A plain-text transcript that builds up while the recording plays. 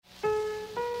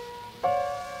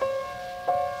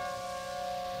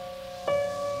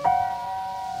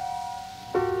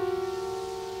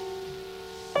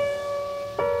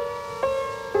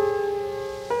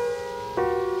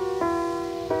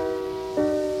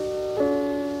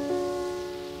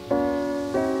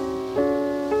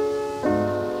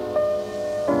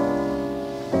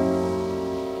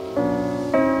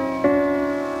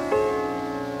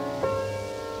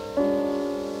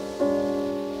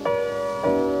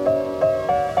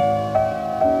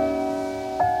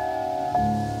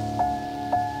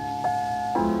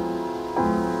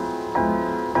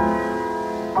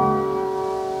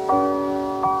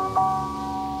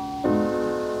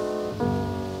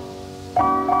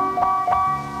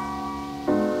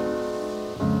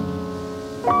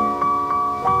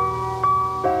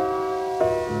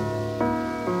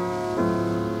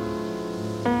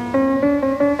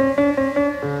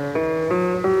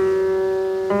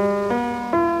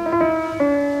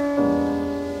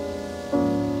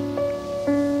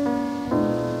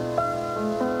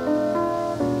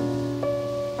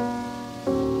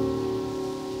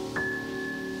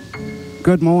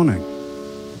Good morning.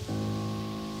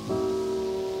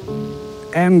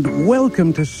 And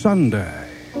welcome to Sunday.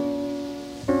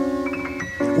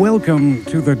 Welcome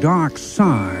to the dark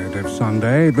side of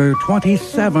Sunday, the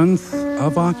 27th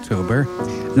of October,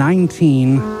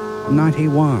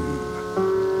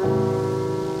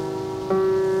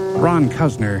 1991. Ron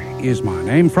Cuzner is my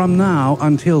name. From now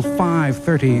until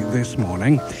 5:30 this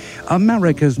morning,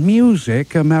 America's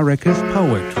music, America's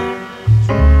poetry.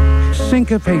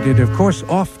 Syncopated, of course,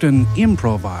 often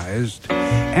improvised,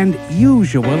 and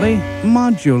usually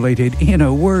modulated in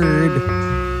a word,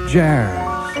 jazz.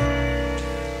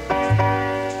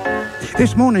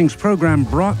 This morning's program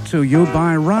brought to you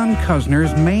by Ron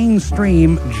Cuzner's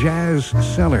Mainstream Jazz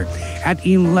Cellar at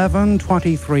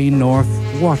 1123 North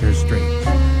Water Street.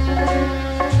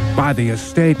 By the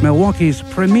Estate, Milwaukee's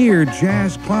premier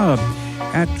jazz club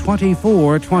at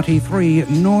 2423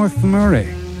 North Murray.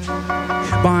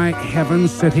 By Heaven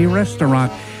City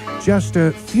Restaurant, just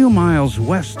a few miles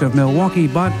west of Milwaukee,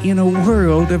 but in a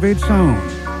world of its own.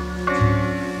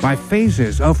 By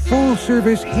Phases, a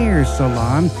full-service hair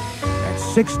salon at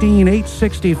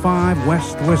 16865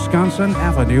 West Wisconsin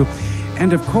Avenue.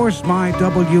 And, of course, by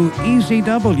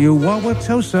WEZW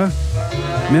Wauwatosa,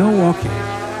 Milwaukee.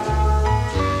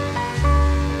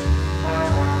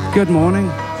 Good morning.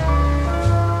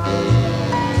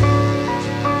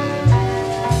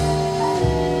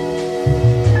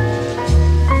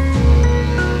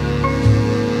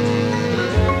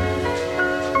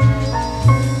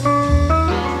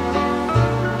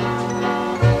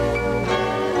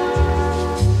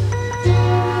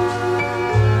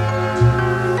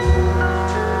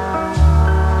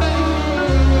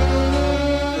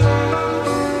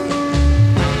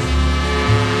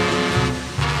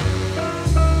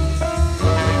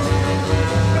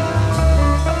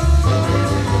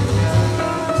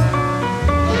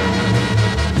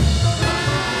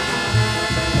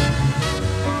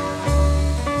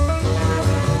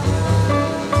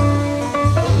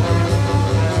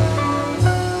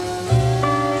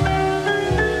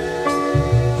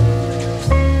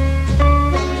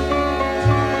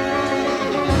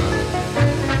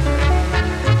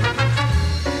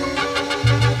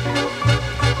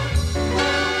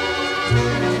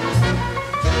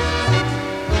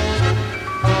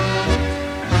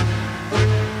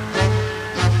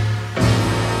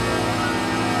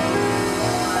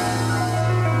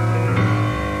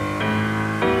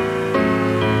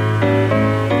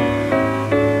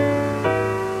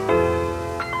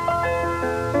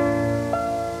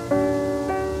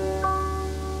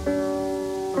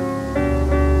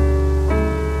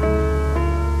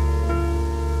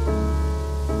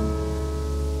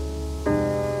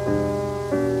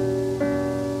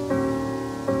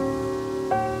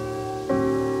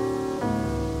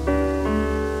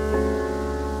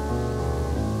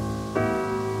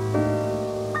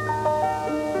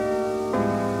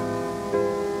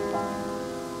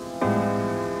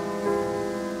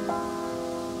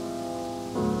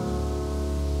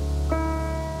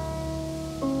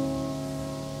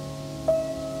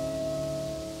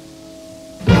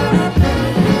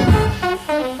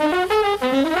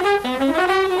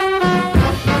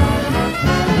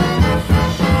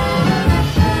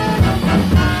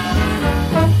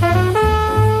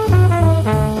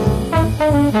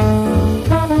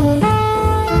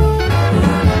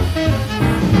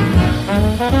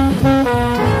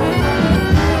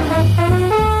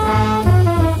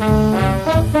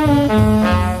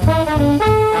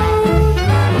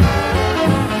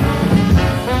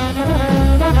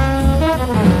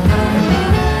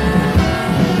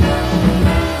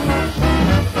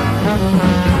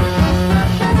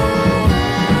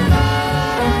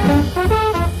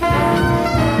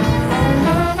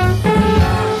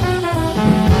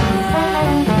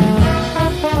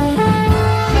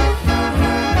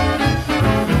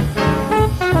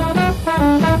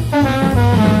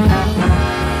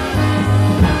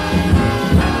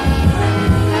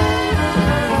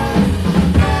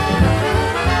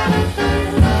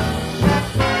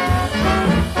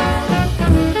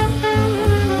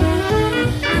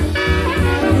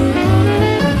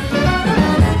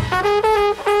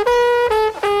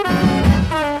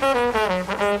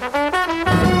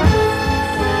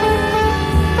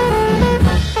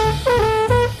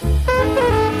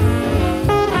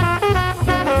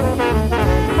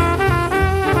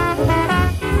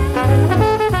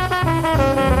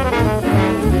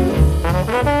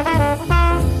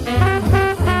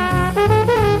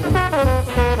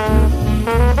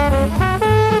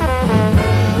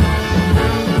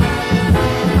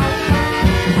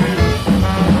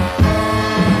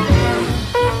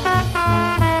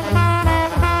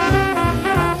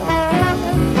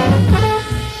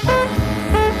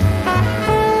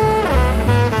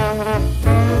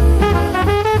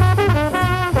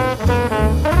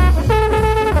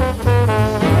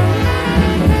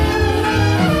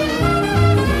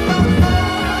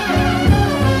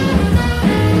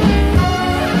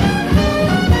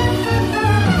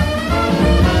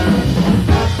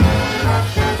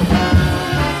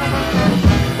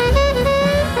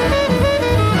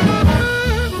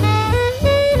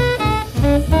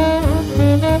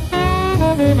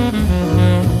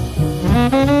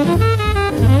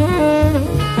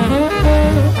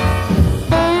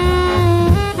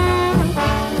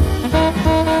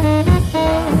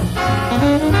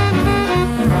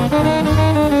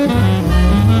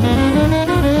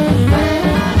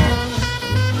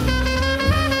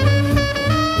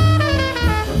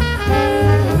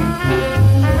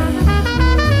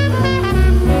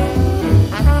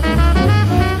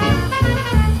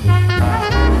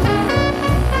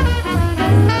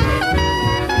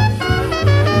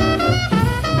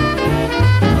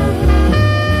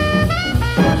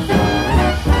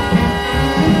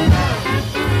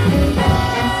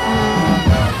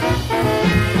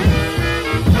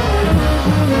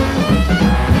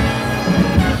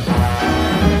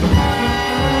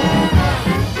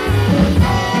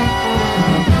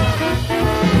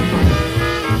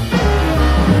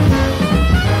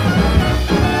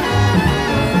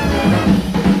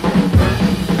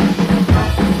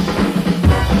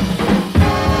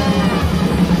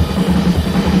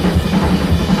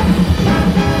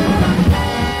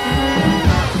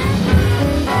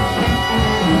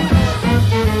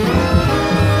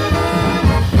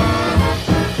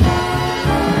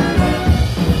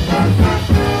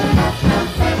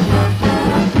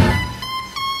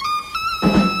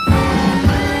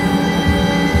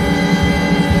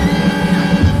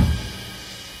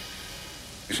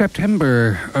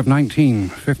 September of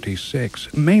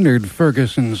 1956, Maynard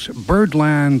Ferguson's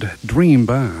Birdland Dream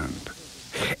Band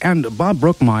and Bob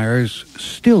Brookmeyer's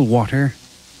Stillwater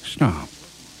Stop.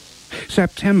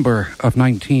 September of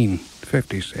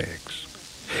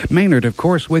 1956. Maynard, of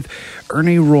course, with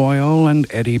Ernie Royal and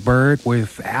Eddie Burt,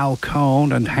 with Al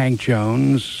Cohn and Hank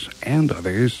Jones and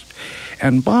others,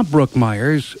 and Bob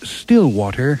Brookmeyer's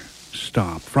Stillwater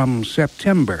Stop from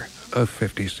September of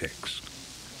 56.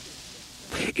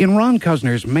 In Ron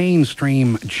Cuzner's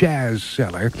mainstream jazz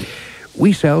cellar,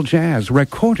 we sell jazz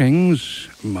recordings,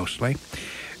 mostly,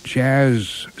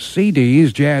 jazz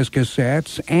CDs, jazz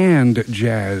cassettes, and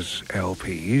jazz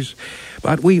LPs.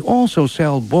 But we also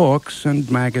sell books and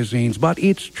magazines. But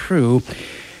it's true,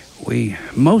 we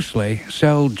mostly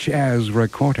sell jazz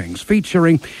recordings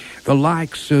featuring the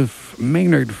likes of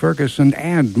Maynard Ferguson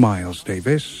and Miles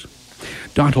Davis,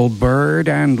 Donald Byrd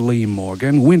and Lee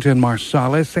Morgan, Wynton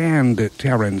Marsalis and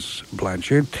Terence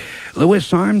Blanchard,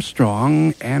 Louis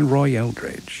Armstrong and Roy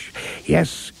Eldridge.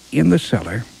 Yes, in the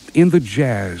cellar, in the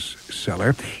jazz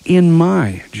cellar, in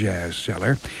my jazz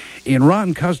cellar, in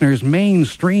Ron Cuzner's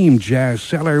mainstream jazz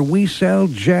cellar, we sell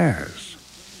jazz.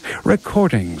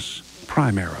 Recordings,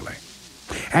 primarily.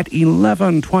 At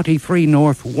 1123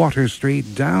 North Water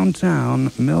Street,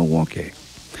 downtown Milwaukee.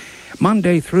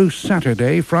 Monday through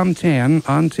Saturday from 10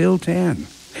 until 10.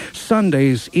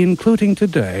 Sundays, including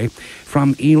today,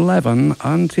 from 11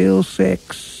 until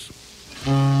 6.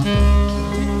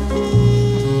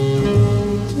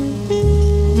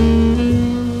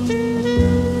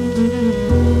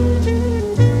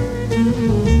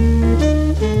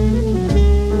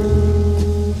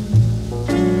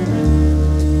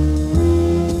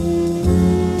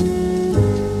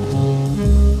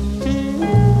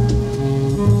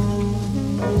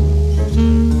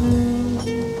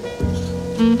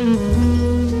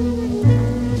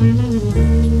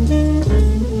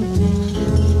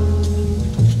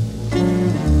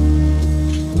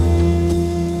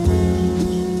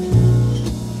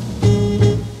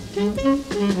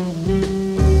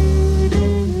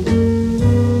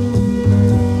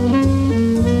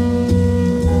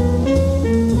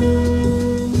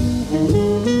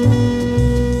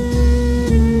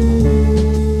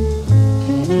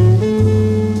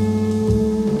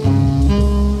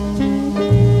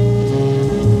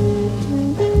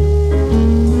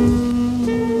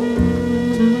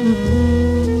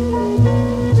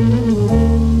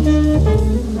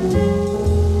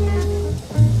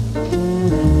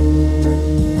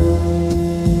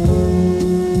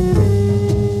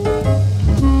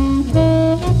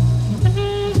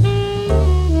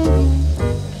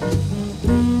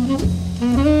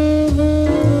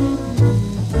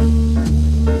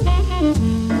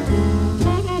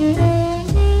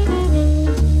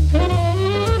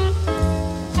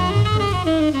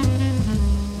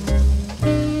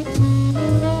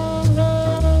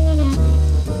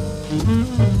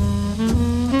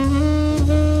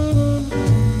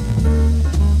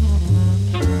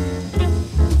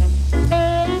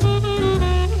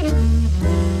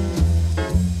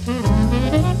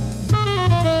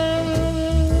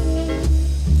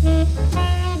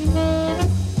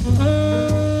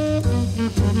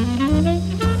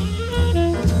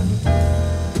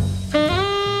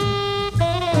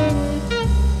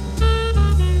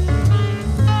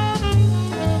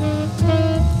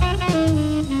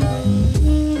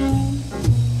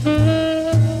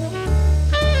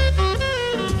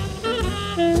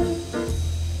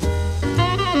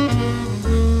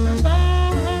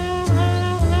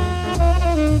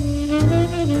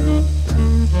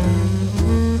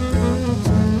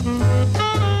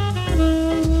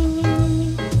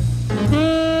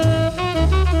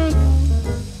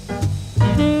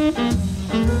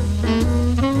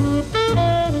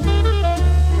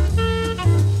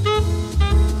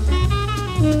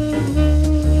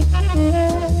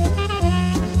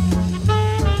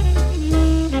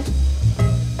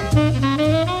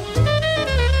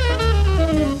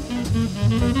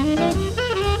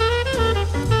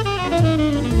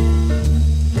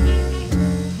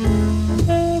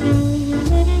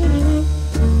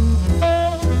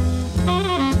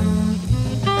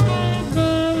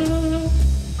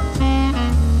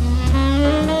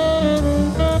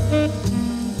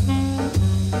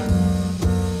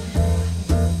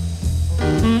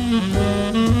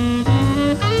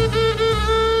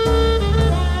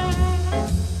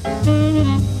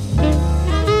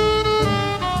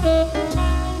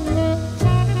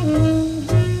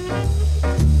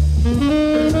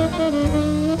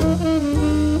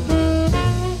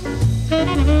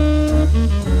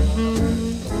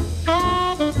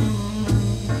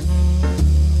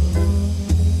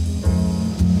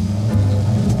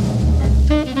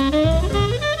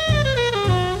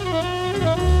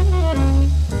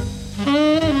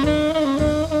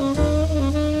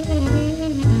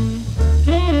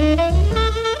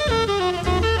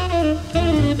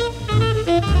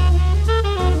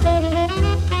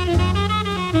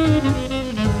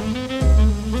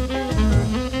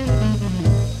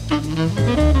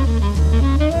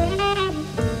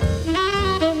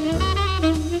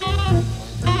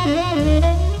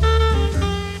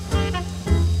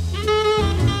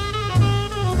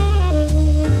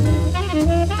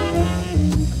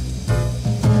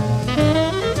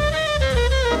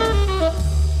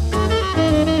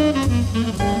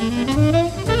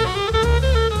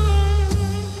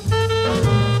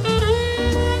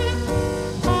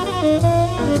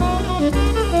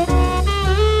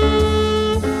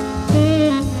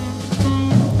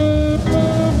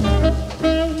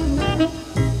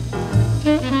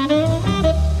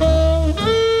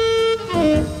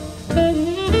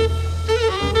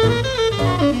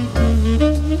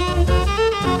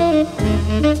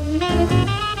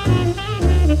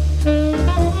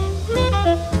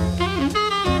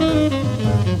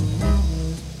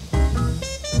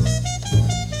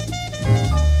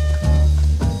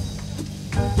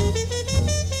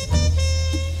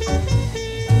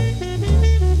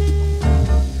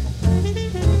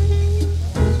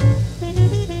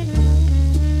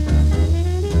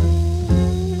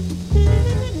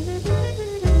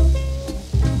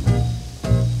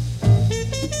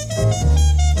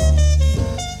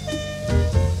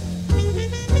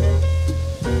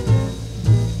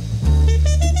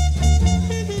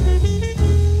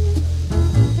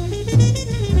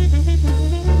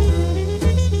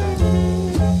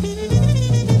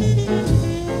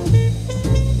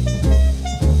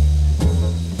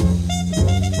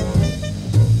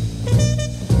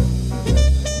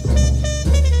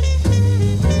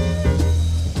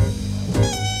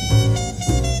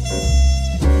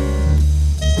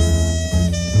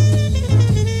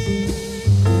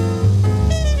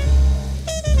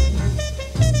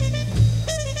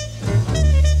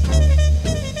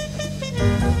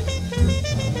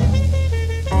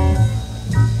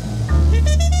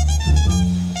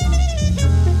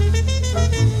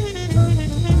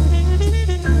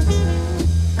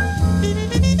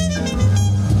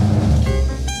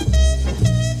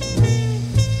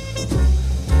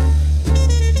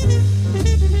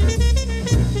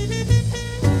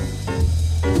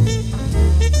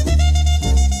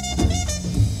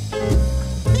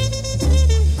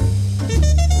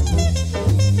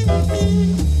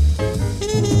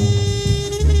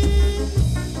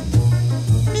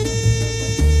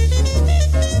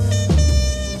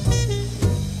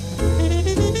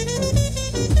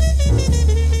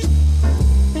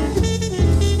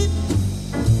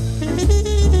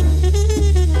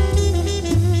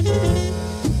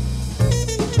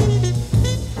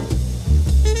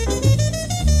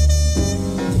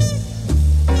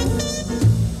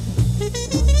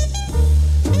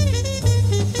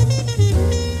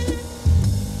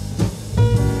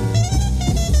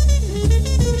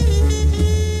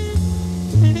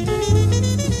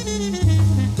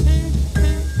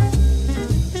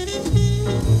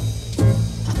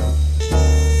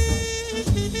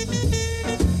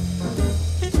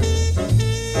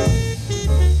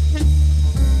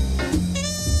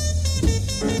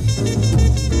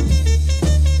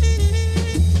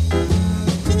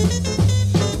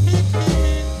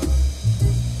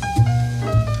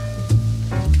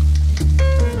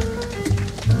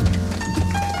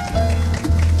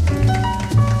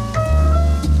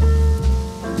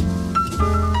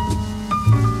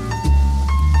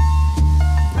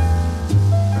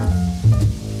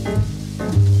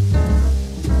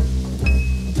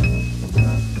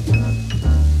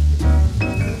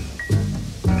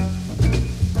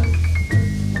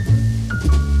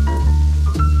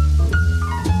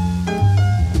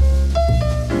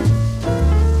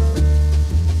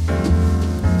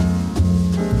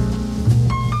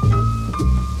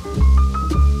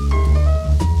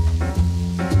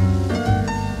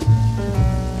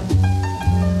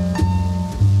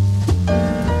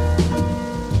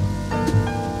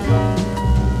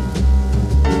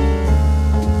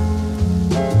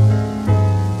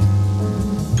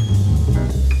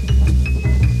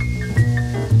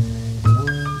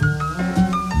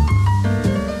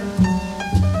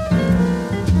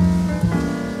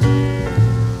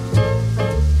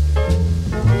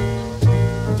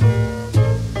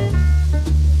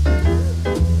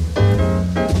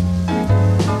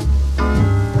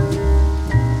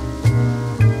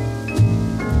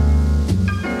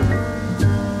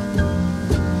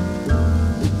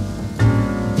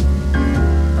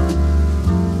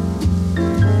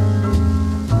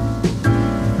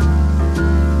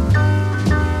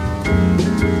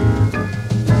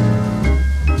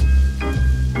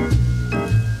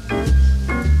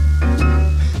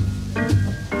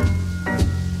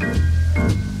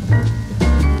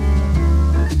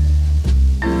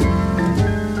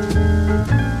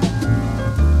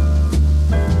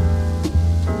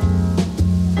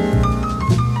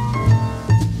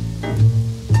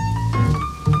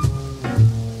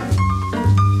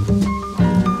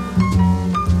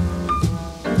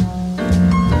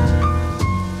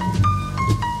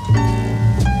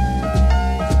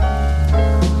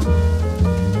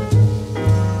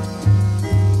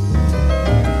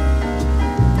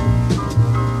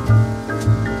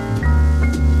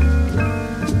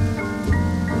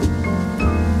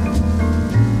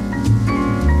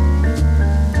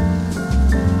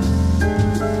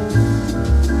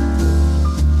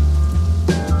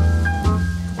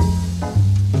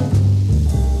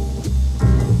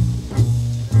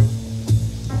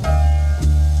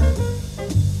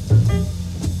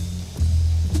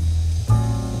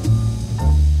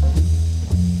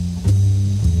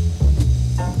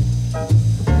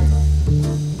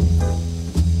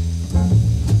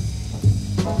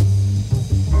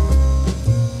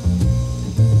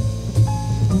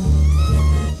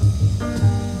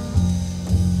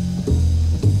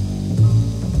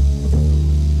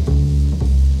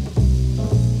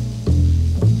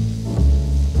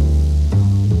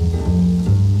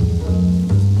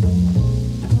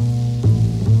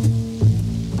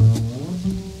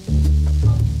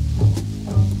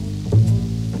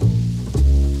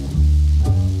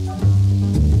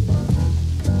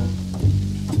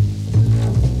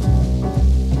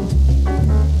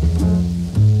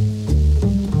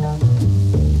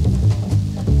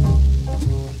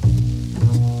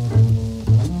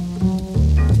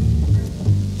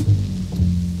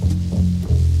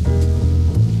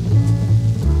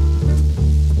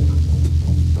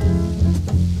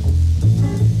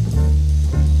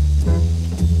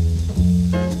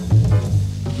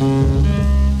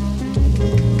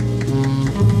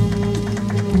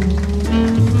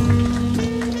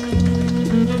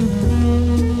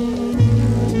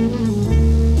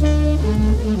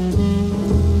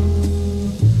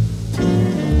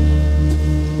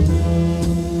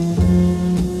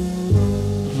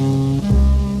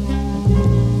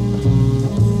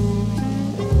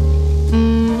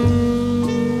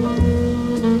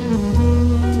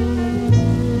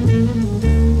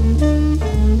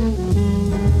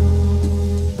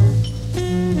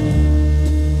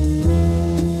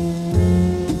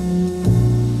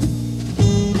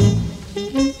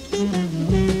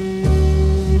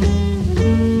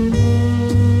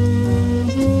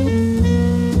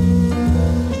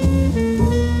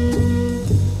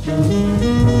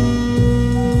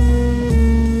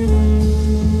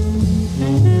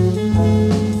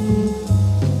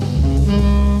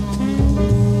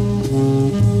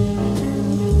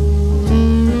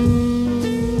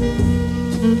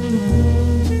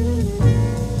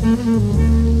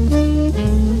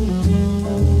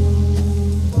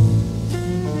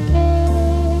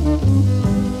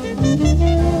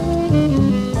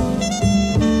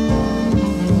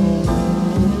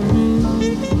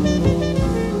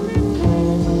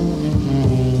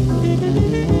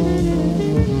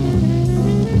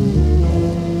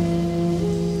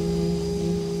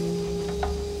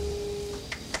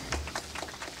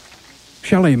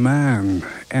 Shelly Manne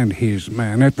and his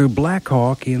man at the Black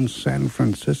Hawk in San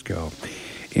Francisco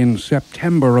in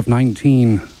September of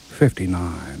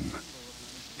 1959.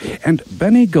 And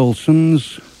Benny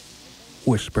Golson's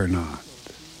Whisper Not.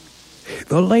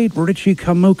 The late Richie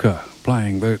Kamuka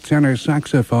playing the tenor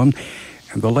saxophone,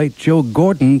 and the late Joe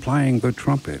Gordon playing the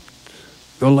trumpet.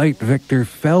 The late Victor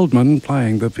Feldman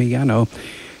playing the piano,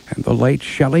 and the late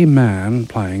Shelly Manne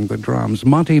playing the drums.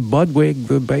 Monty Budwig,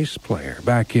 the bass player,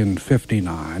 back in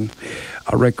 59.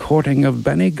 A recording of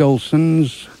Benny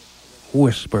Golson's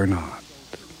Whisper Not.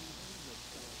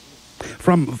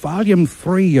 From Volume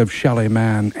 3 of Shelly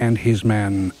Manne and his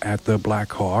man at the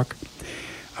Black Hawk,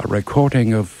 a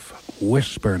recording of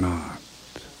Whisper Not.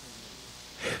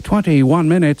 21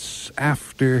 minutes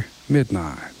after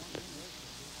midnight.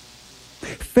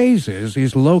 Phases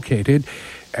is located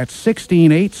at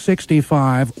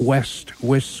 16865 West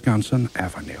Wisconsin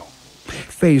Avenue.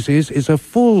 Phases is a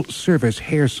full-service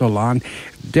hair salon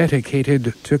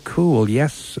dedicated to cool.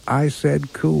 Yes, I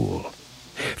said cool.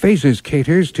 Phases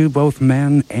caters to both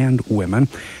men and women.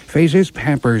 Phases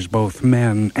pampers both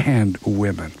men and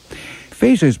women.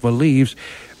 Phases believes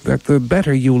that the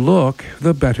better you look,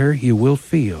 the better you will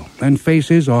feel. And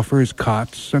Phases offers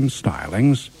cuts and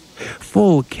stylings,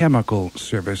 full chemical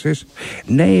services,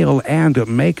 nail and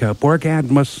makeup work, and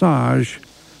massage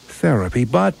therapy,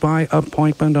 but by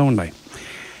appointment only.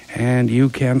 And you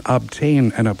can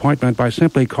obtain an appointment by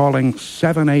simply calling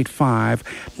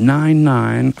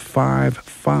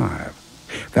 785-9955.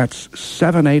 That's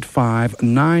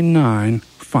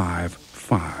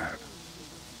 785-9955.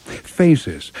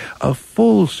 Phases, a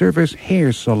full-service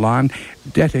hair salon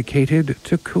dedicated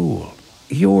to cool.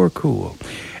 You're cool.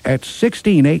 At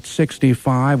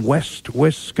 16865 West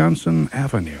Wisconsin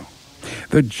Avenue.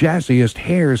 The jazziest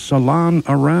hair salon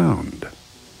around.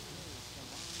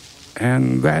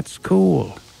 And that's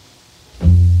cool.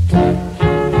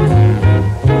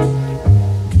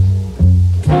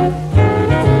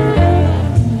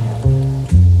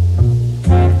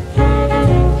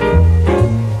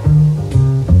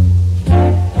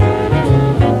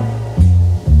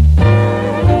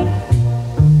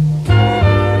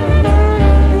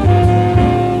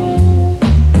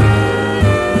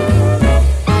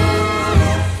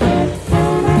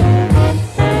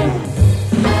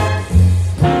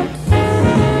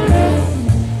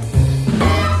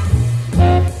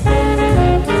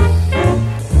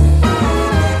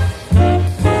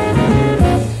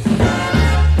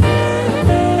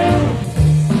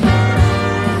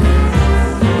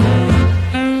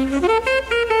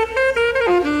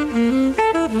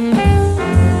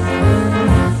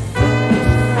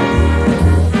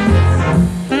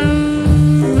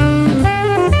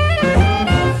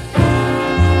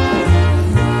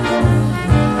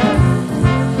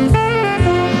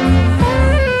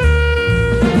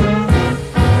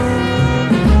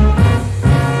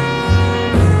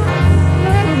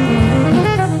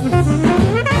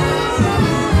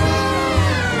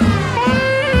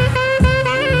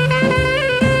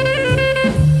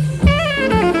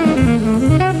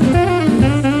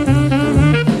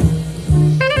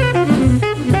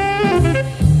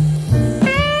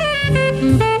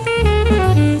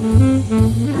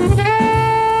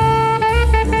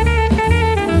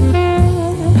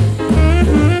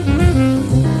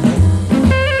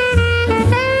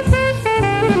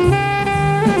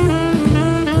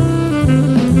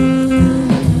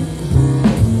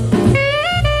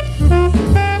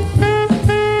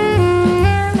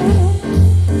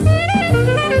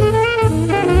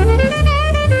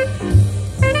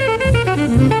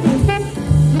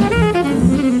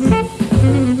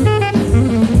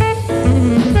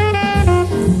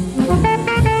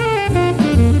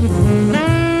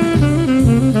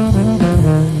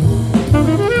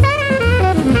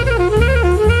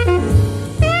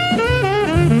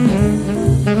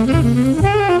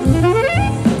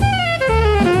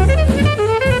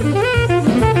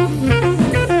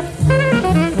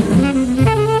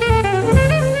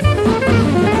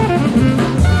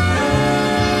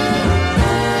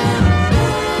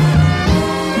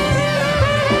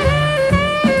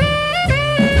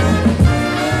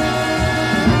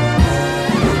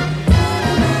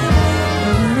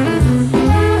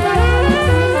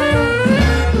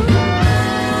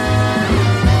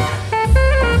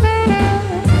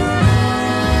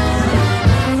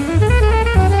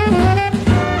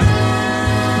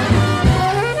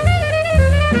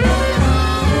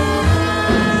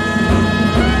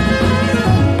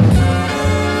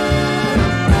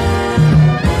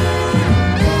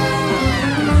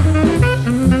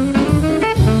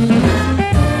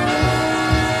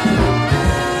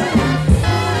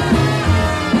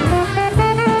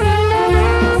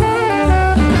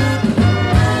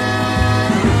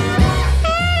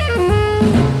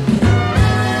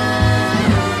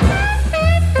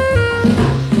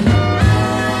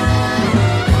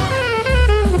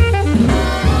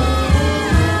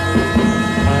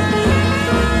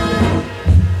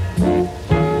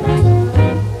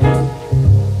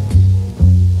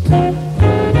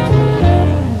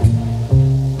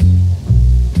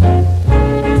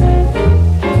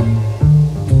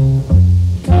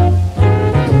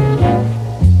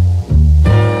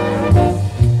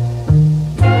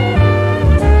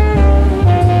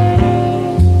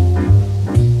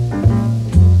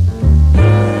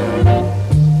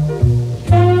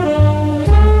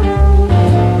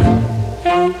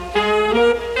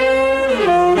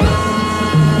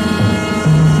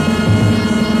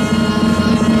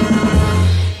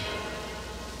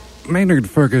 Maynard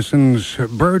Ferguson's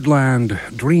Birdland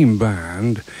Dream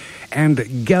Band and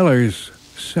Geller's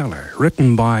Cellar,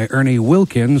 written by Ernie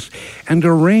Wilkins and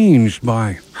arranged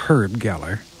by Herb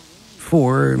Geller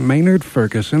for Maynard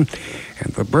Ferguson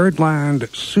and the Birdland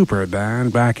Super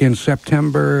Band back in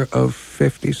September of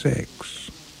 '56.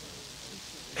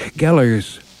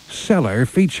 Geller's Cellar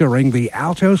featuring the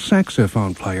alto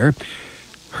saxophone player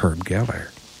Herb Geller.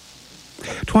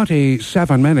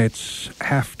 27 minutes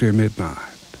after midnight.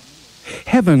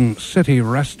 Heaven City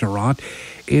Restaurant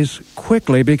is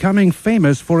quickly becoming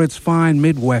famous for its fine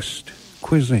Midwest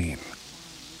cuisine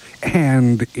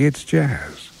and its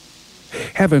jazz.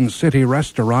 Heaven City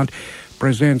Restaurant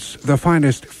presents the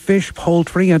finest fish,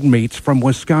 poultry, and meats from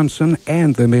Wisconsin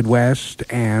and the Midwest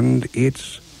and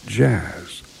its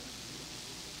jazz.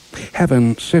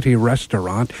 Heaven City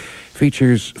Restaurant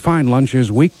features fine lunches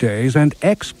weekdays and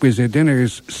exquisite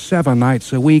dinners 7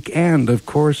 nights a week and, of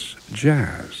course,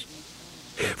 jazz.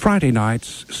 Friday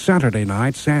nights, Saturday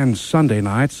nights, and Sunday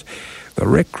nights, the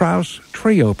Rick Krause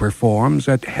Trio performs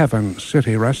at Heaven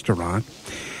City Restaurant.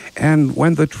 And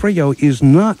when the trio is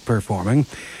not performing,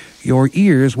 your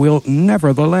ears will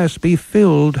nevertheless be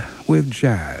filled with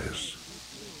jazz.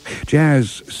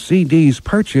 Jazz CDs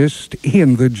purchased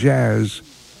in the Jazz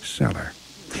Cellar.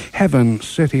 Heaven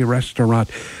City Restaurant,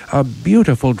 a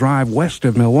beautiful drive west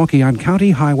of Milwaukee on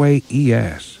County Highway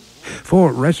ES.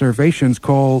 For reservations,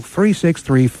 call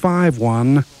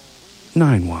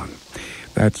 363-5191.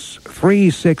 That's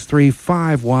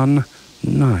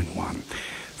 363-5191.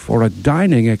 For a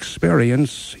dining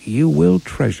experience you will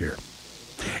treasure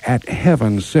at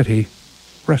Heaven City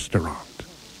Restaurant.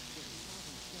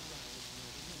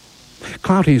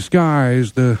 Cloudy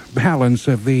skies, the balance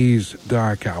of these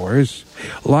dark hours.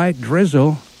 Light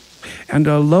drizzle and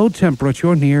a low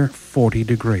temperature near 40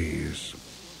 degrees.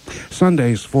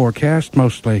 Sunday's forecast,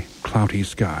 mostly cloudy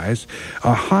skies.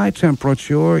 A high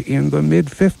temperature in the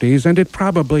mid-50s, and it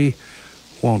probably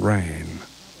won't rain.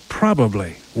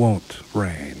 Probably won't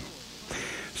rain.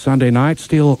 Sunday night,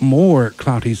 still more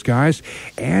cloudy skies,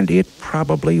 and it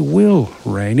probably will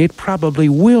rain. It probably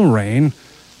will rain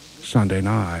Sunday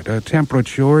night, a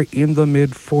temperature in the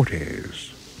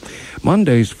mid-40s.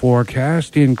 Monday's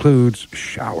forecast includes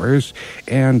showers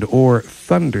and or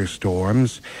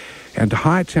thunderstorms and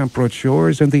high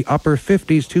temperatures in the upper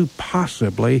 50s to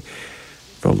possibly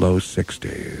the low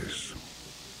 60s.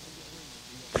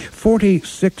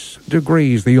 46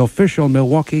 degrees, the official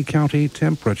Milwaukee County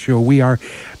temperature. We are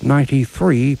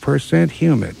 93%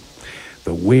 humid.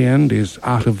 The wind is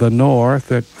out of the north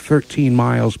at 13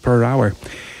 miles per hour.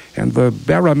 And the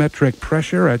barometric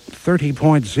pressure at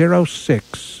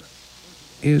 30.06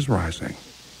 is rising.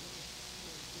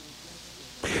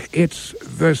 It's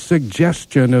the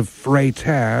suggestion of Ray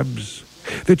Tabbs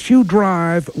that you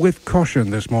drive with caution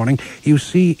this morning. You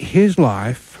see, his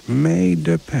life may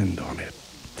depend on it.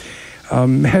 A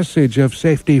message of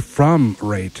safety from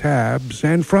Ray Tabbs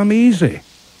and from Easy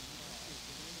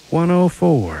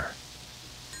 104.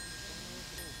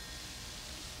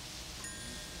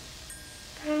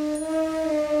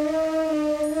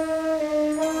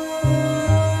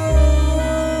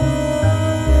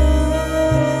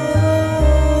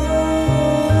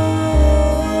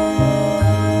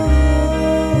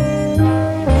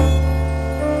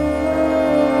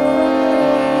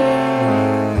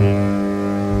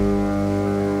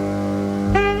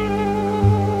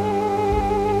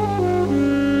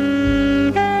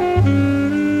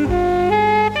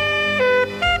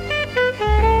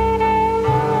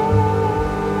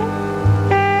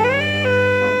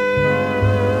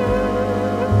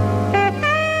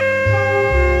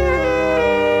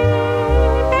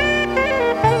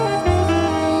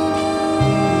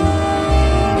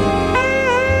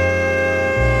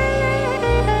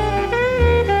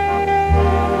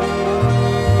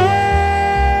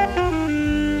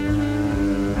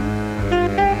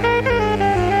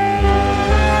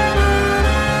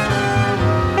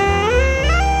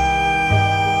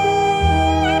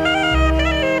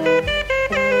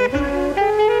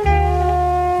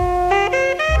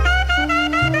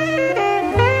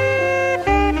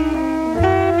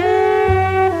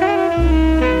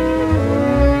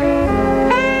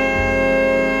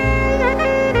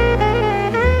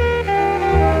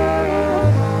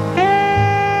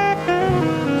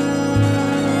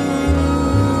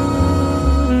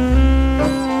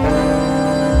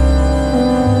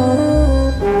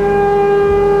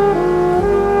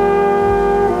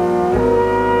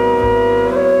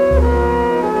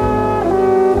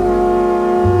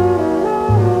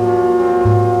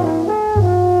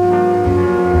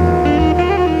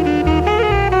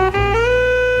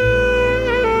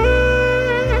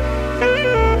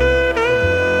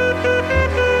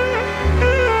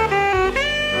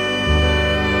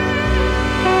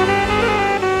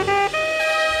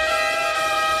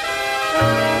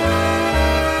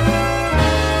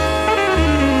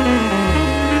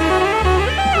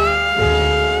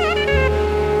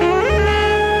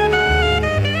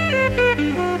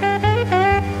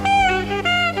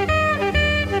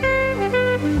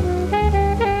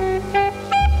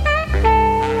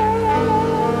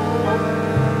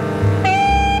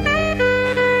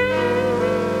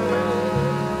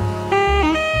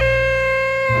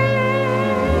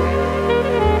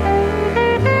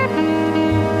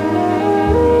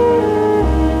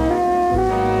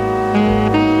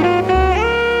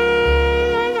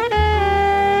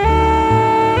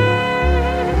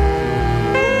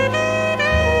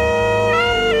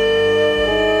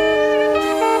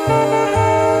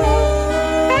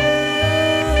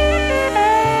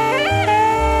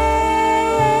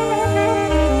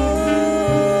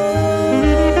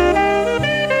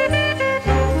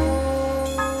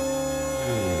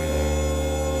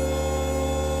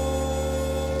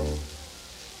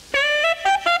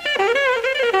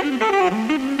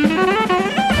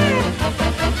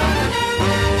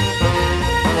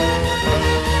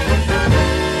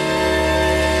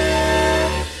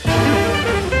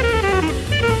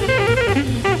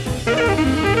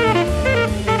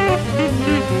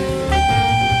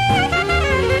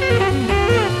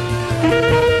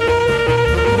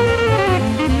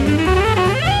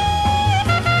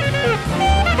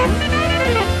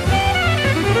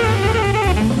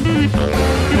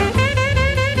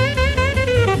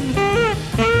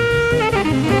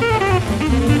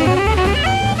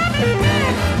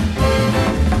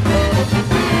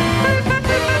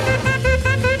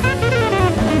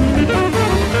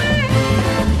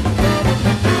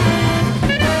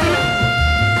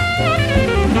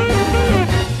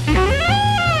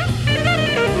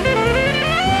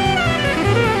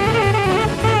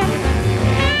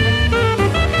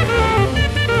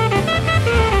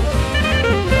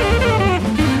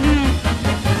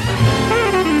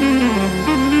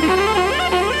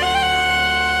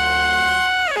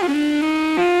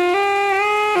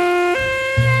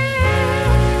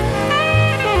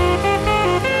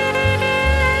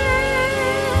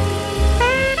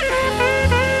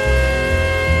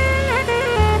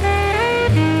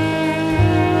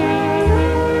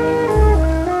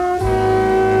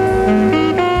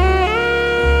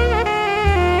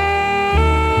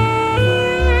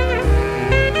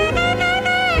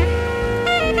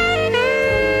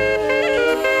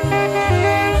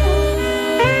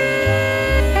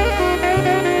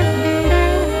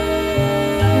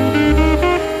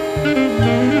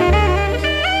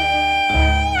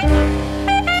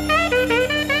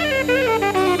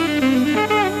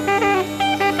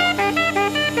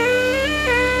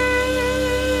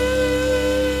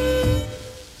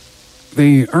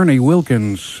 the Ernie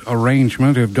Wilkins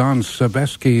arrangement of Don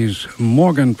Sebesky's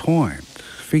Morgan Point,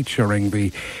 featuring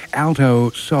the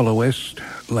alto soloist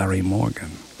Larry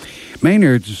Morgan.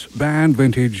 Maynard's Band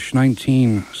Vintage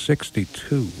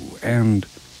 1962 and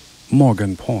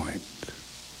Morgan Point.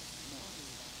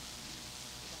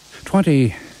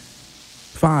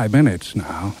 25 minutes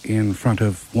now in front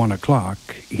of 1 o'clock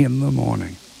in the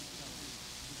morning.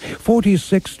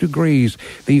 46 degrees,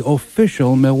 the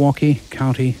official Milwaukee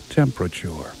County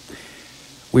temperature.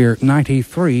 We're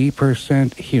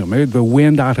 93% humid, the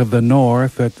wind out of the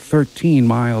north at 13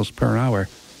 miles per hour,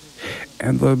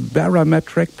 and the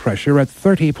barometric pressure at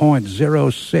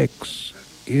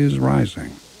 30.06 is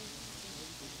rising.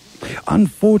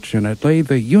 Unfortunately,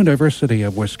 the University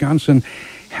of Wisconsin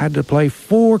had to play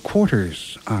 4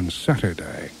 quarters on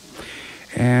Saturday,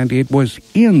 and it was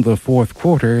in the fourth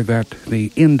quarter that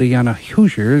the Indiana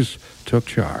Hoosiers took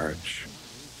charge.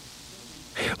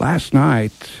 Last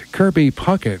night, Kirby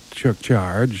Puckett took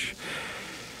charge,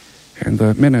 and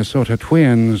the Minnesota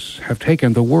Twins have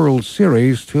taken the World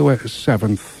Series to a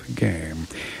 7th game.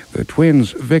 The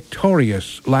Twins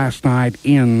victorious last night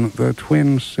in the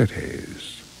Twin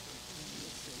Cities.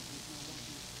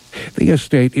 The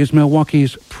Estate is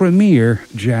Milwaukee's premier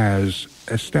jazz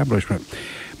establishment,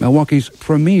 Milwaukee's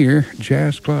premier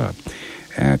jazz club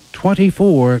at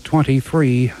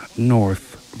 2423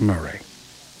 North Murray.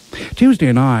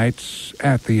 Tuesday nights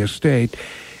at the Estate,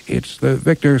 it's the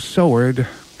Victor Soward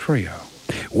Trio.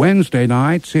 Wednesday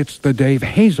nights, it's the Dave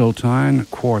Hazeltine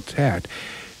Quartet,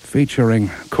 featuring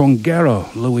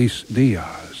Conguero Luis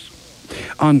Diaz.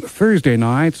 On Thursday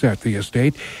nights at the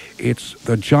Estate, it's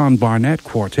the John Barnett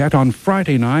Quartet. On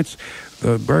Friday nights,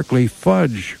 the Berkeley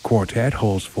Fudge Quartet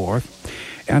holds forth.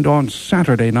 And on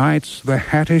Saturday nights, the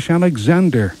Hattish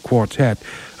Alexander Quartet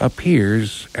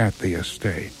appears at the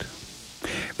Estate.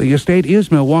 The Estate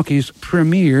is Milwaukee's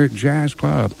premier jazz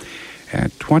club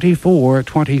at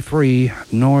 2423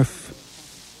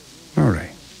 North Murray.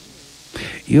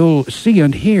 You'll see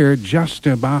and hear just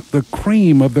about the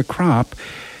cream of the crop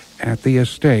at the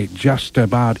Estate just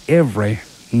about every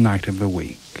night of the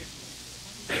week.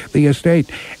 The Estate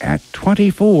at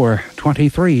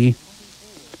 2423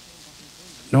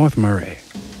 North Murray.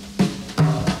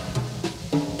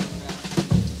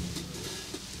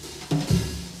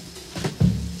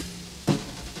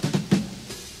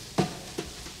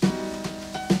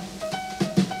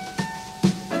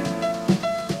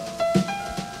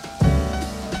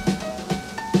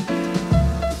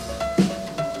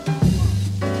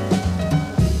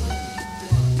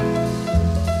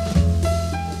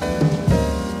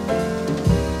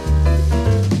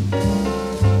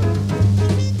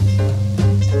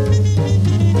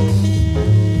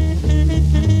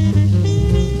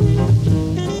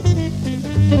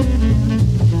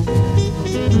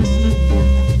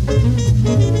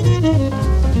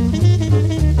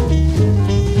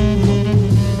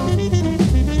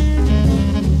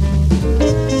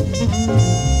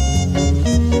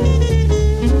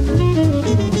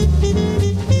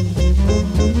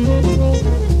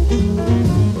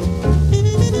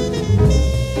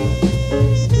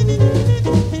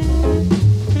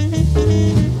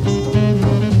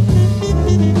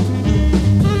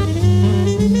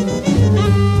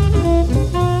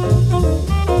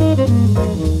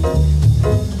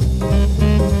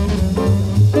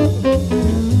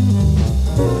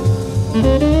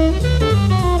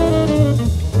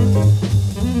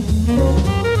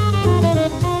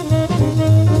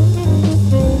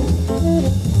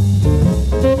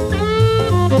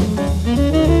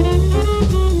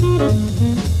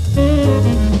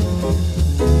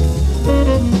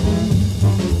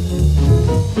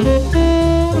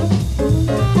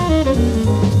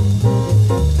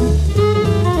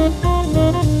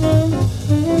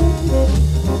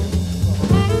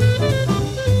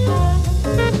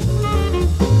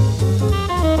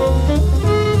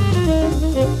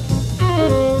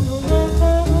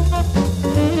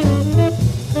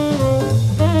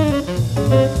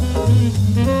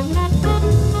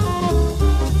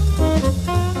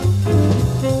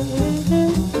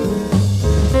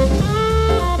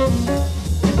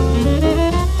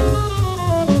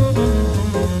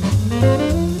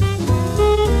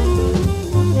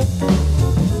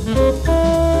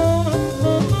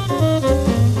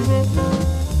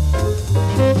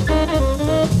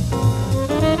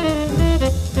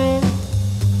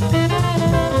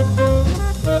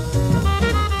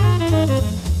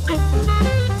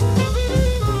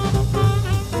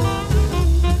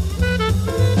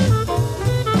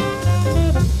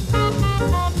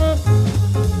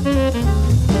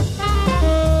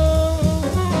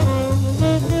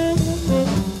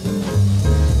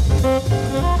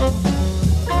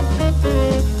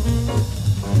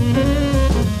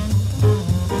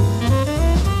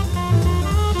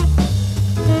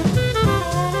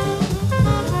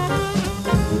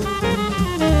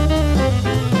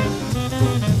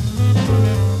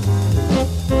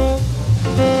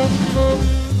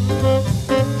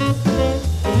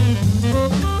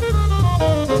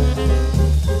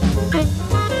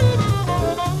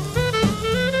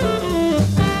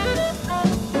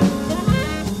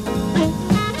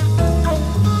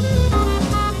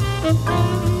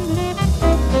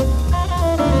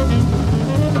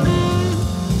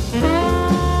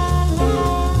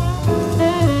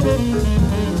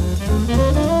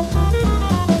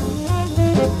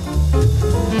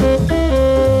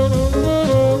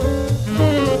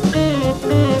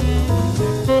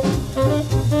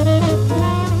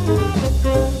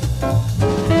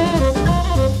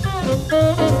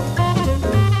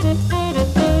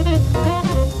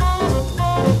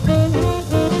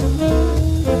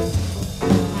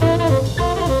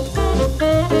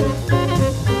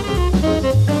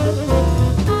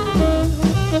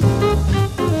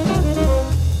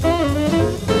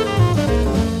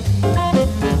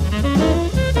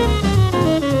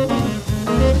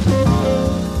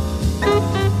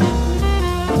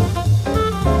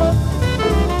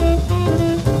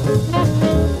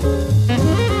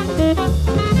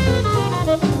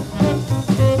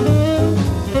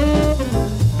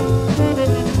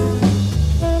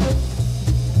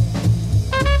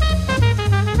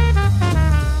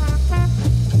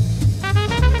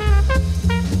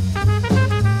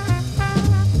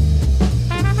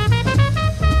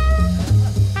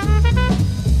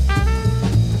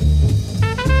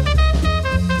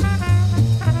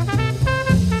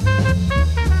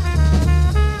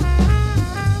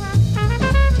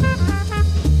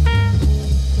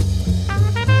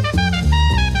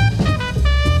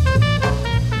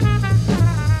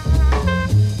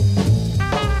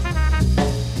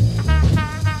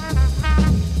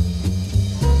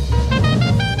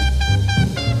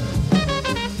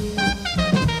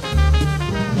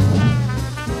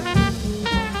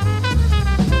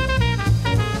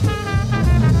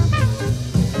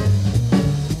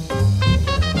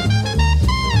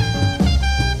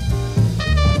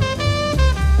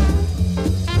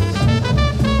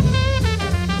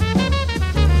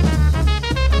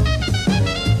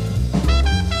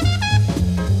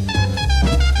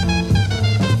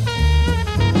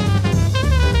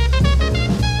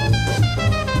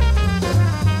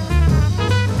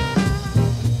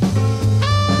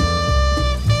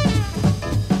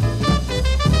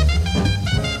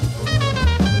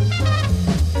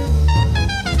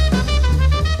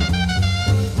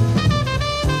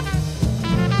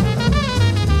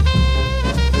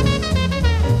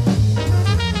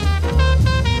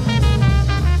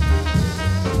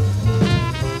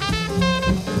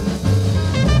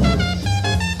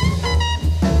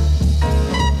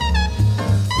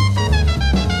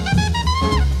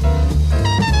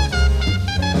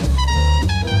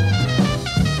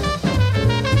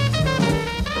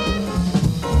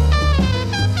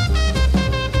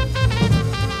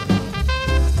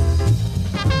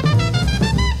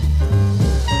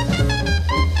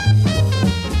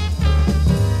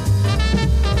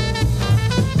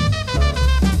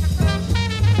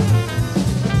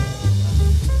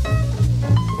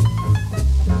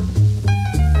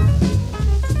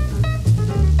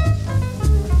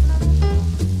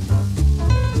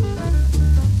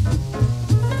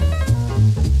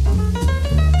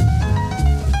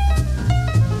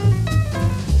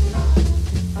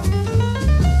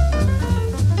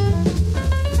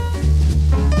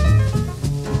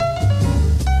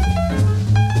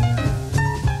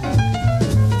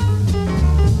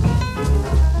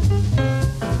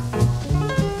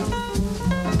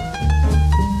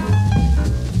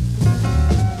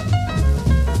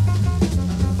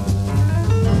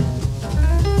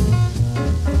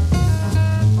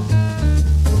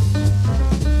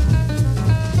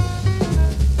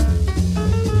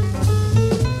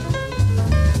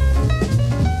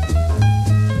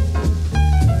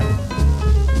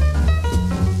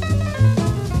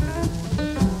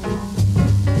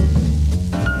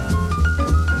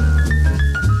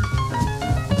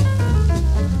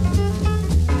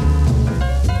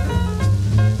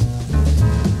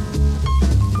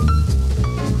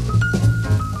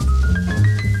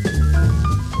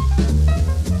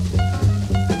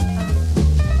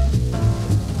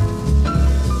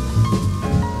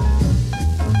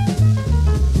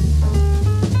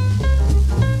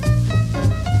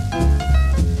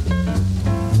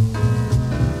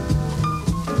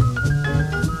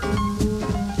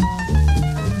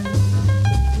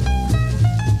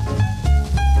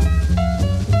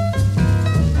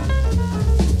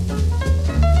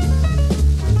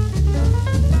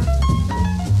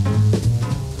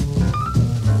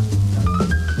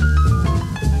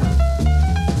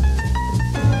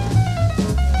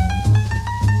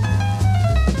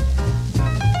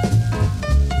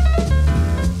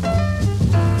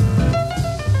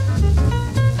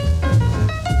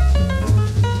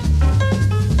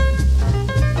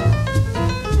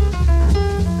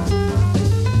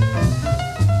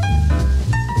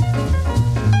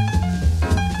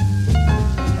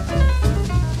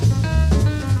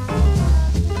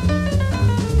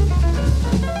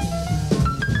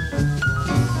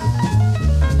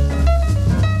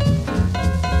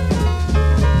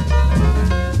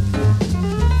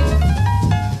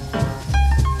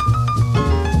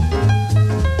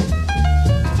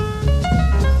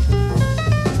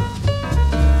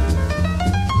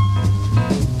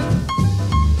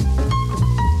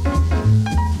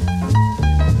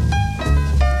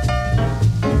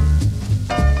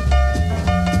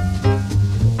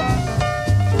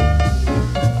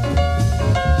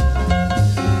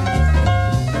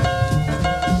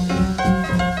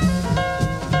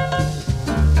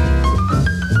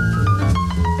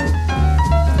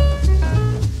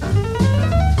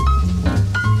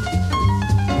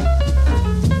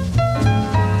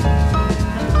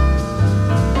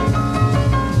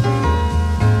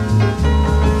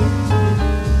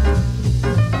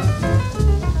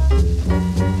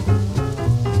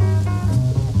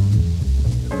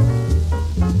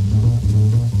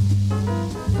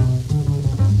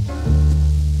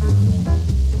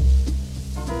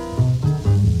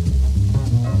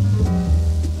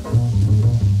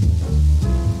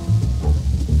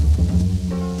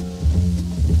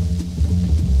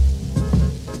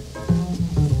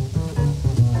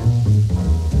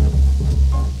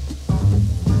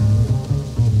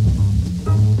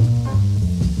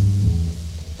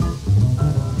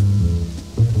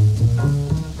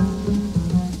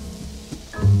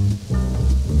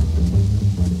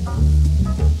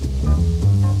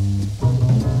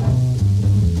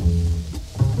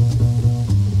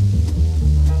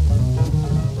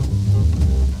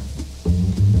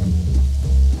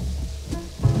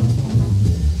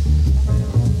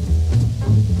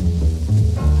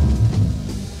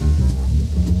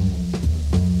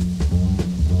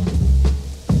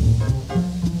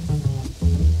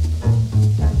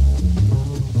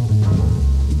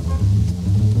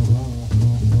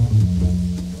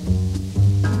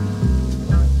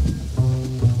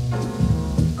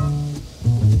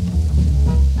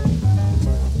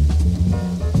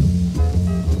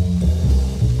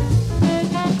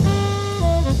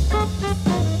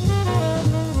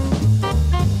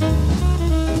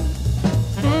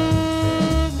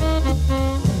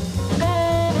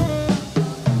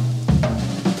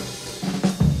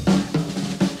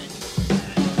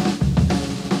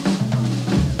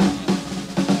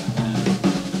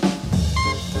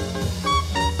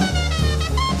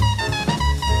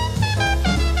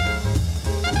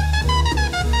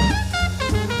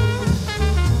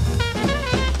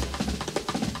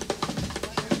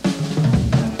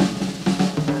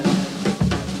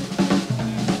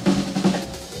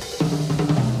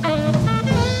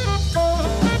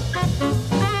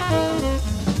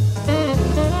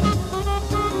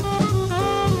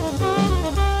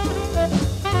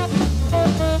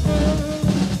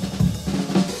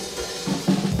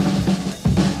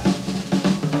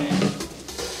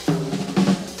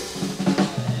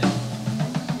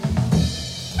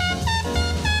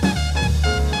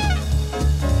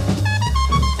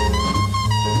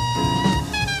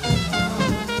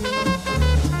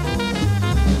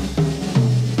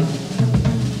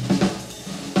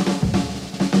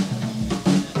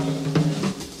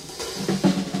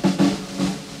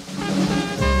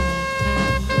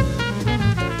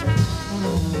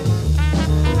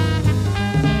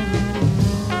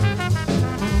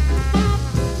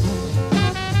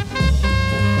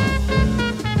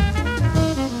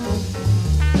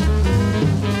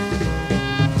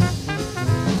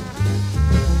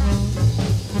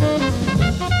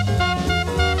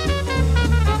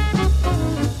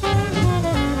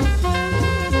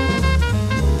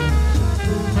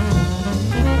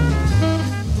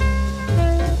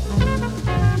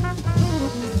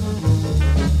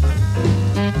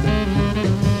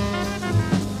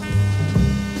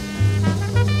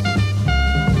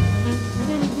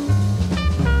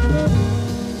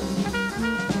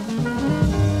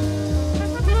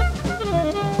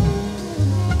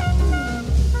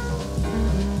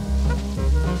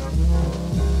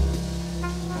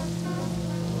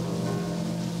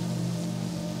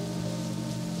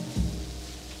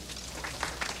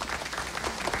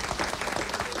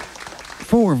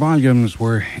 4 volumes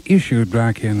were issued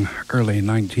back in early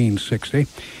 1960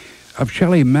 of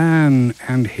Shelley Mann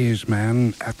and His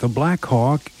Man at the Black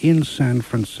Hawk in San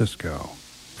Francisco.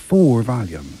 4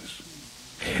 volumes.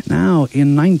 Now,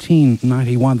 in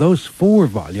 1991, those 4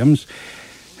 volumes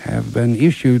have been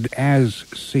issued as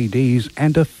CDs,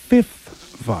 and a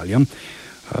 5th volume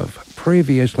of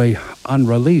previously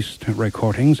unreleased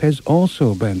recordings has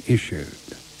also been issued.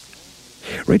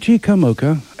 Richie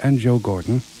Kamuka and Joe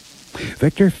Gordon,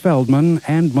 Victor Feldman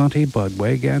and Monty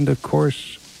Budwig, and of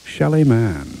course, Shelley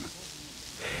Mann.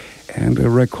 And a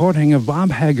recording of Bob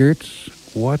Haggert's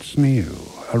What's New,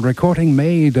 a recording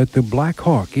made at the Black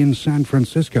Hawk in San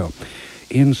Francisco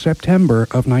in September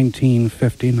of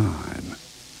 1959.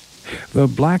 The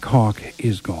Black Hawk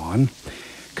is gone.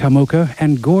 Kamuka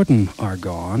and Gordon are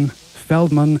gone.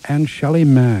 Feldman and Shelley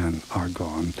Mann are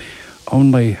gone.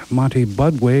 Only Monty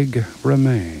Budwig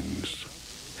remains.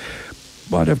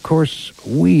 But of course,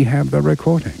 we have the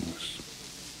recordings.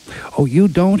 Oh, you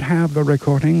don't have the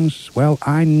recordings? Well,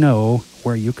 I know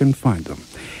where you can find them.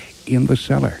 In the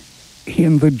cellar.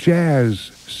 In the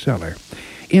jazz cellar.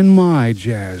 In my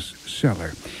jazz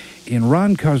cellar. In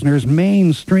Ron Cuzner's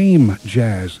mainstream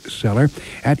jazz cellar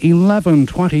at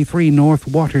 1123 North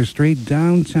Water Street,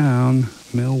 downtown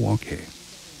Milwaukee.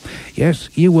 Yes,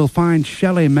 you will find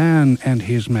Shelley Mann and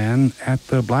His Man at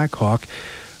the Black Hawk,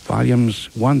 volumes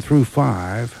 1 through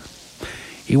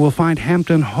 5. You will find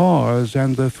Hampton Hawes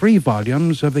and the 3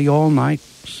 volumes of the all-night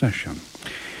session.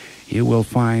 You will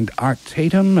find Art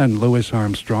Tatum and Louis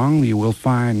Armstrong. You will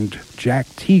find Jack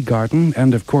Teagarden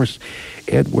and, of course,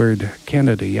 Edward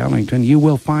Kennedy Ellington. You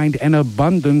will find an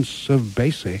abundance of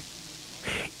Basie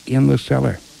in the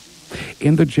cellar.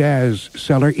 In the jazz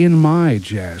cellar, in my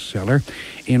jazz cellar,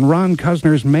 in Ron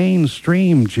Cuzner's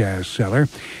mainstream jazz cellar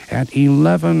at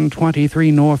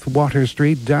 1123 North Water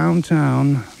Street,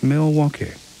 downtown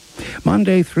Milwaukee.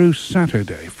 Monday through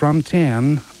Saturday from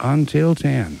 10 until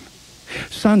 10.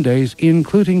 Sundays,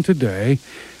 including today,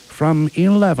 from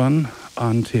 11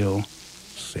 until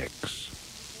 6.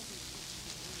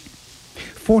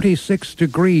 46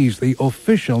 degrees, the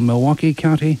official Milwaukee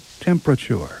County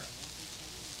temperature.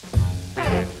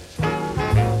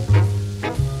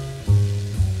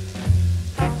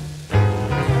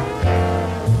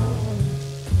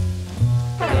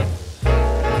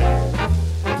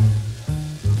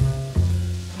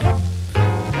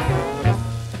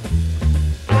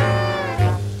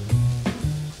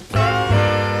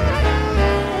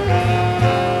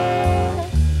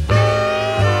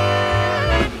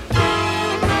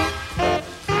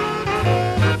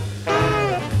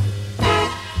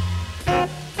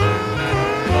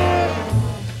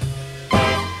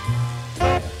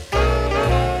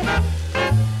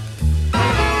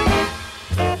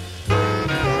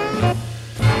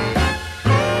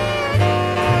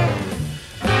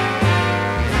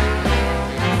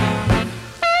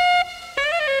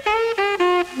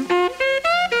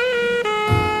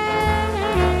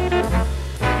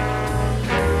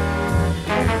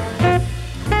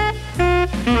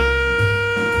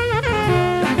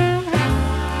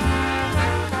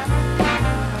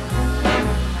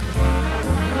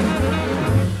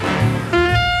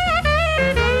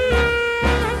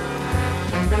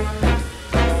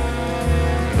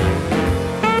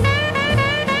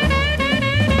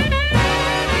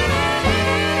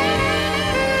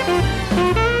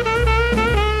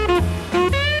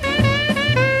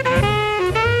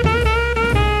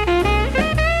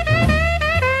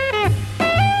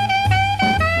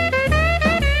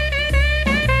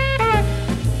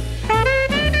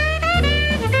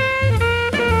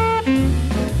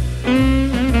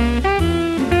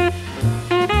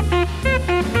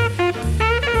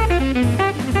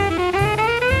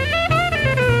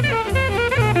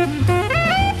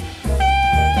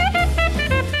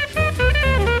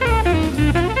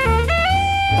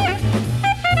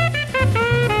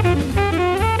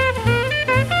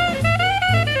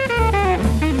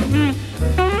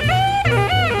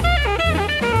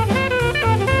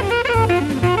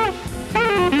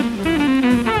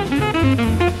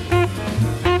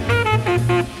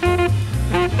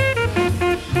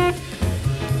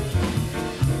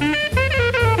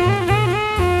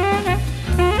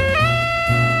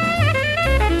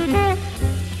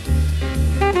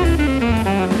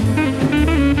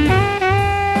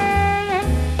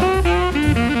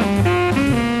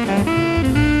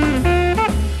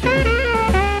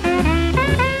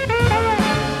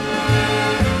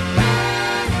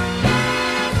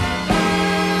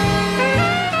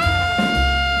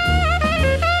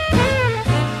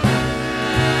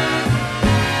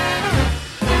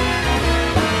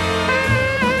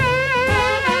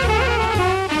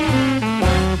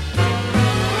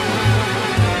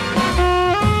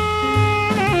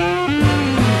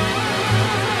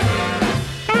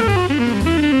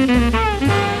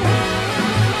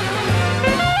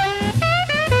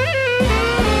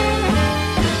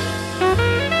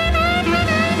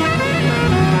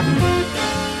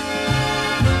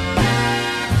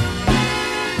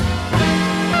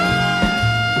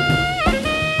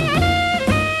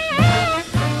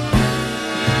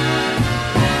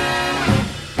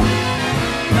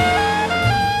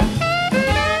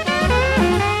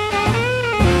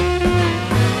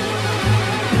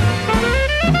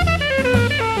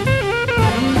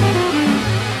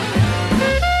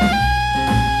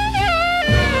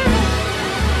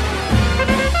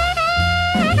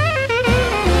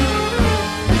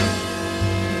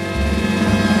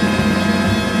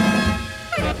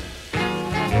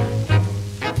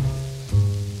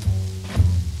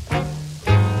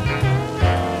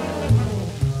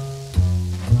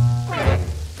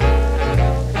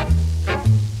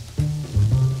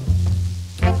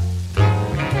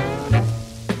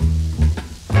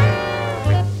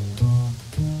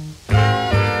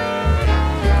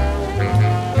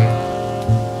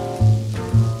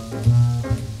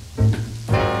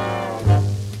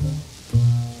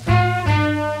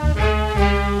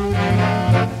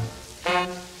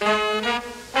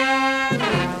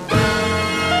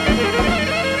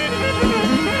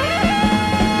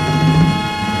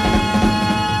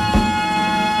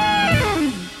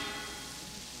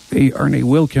 the Ernie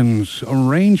Wilkins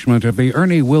arrangement of the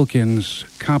Ernie Wilkins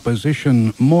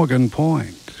composition Morgan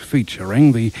Point,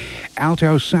 featuring the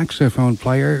alto saxophone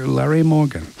player Larry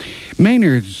Morgan.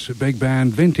 Maynard's Big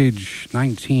Band Vintage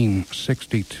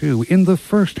 1962 in the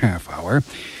first half hour,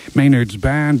 Maynard's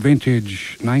Band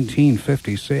Vintage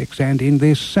 1956, and in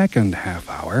this second half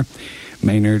hour,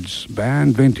 Maynard's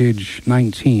Band Vintage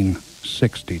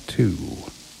 1962.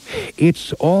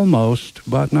 It's almost,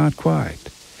 but not quite.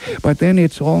 But then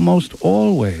it's almost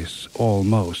always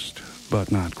almost,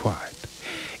 but not quite.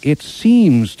 It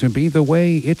seems to be the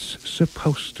way it's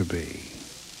supposed to be.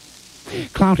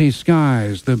 Cloudy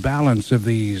skies, the balance of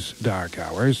these dark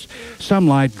hours. Some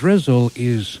light drizzle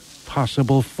is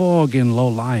possible, fog in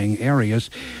low-lying areas,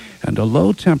 and a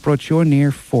low temperature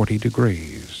near 40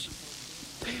 degrees.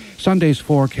 Sunday's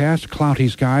forecast, cloudy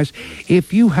skies.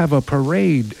 If you have a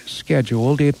parade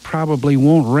scheduled, it probably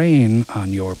won't rain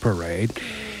on your parade.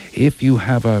 If you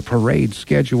have a parade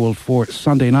scheduled for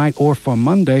Sunday night or for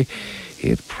Monday,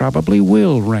 it probably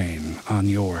will rain on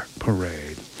your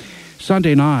parade.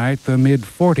 Sunday night, the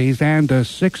mid-40s and a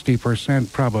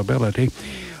 60% probability.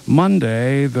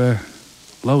 Monday, the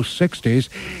low 60s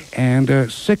and a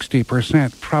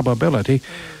 60% probability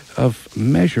of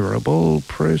measurable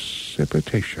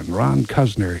precipitation. Ron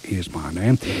Cuzner is my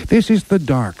name. This is the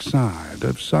dark side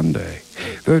of Sunday,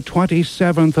 the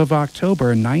 27th of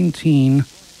October,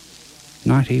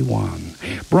 1991.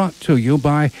 Brought to you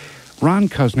by Ron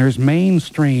Cuzner's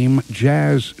Mainstream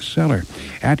Jazz Cellar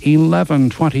at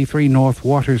 1123 North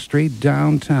Water Street,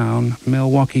 downtown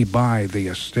Milwaukee by the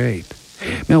Estate.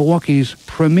 Milwaukee's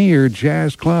premier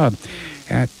jazz club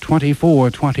at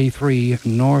 2423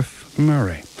 North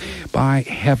Murray by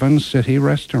Heaven City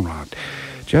Restaurant.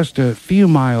 Just a few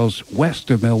miles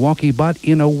west of Milwaukee, but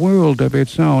in a world of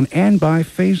its own, and by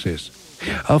Phases,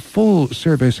 a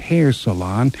full-service hair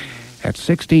salon at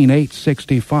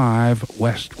 16865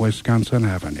 West Wisconsin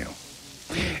Avenue.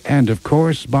 And, of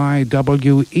course, by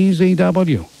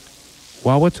WEZW,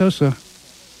 Wauwatosa,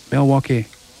 Milwaukee.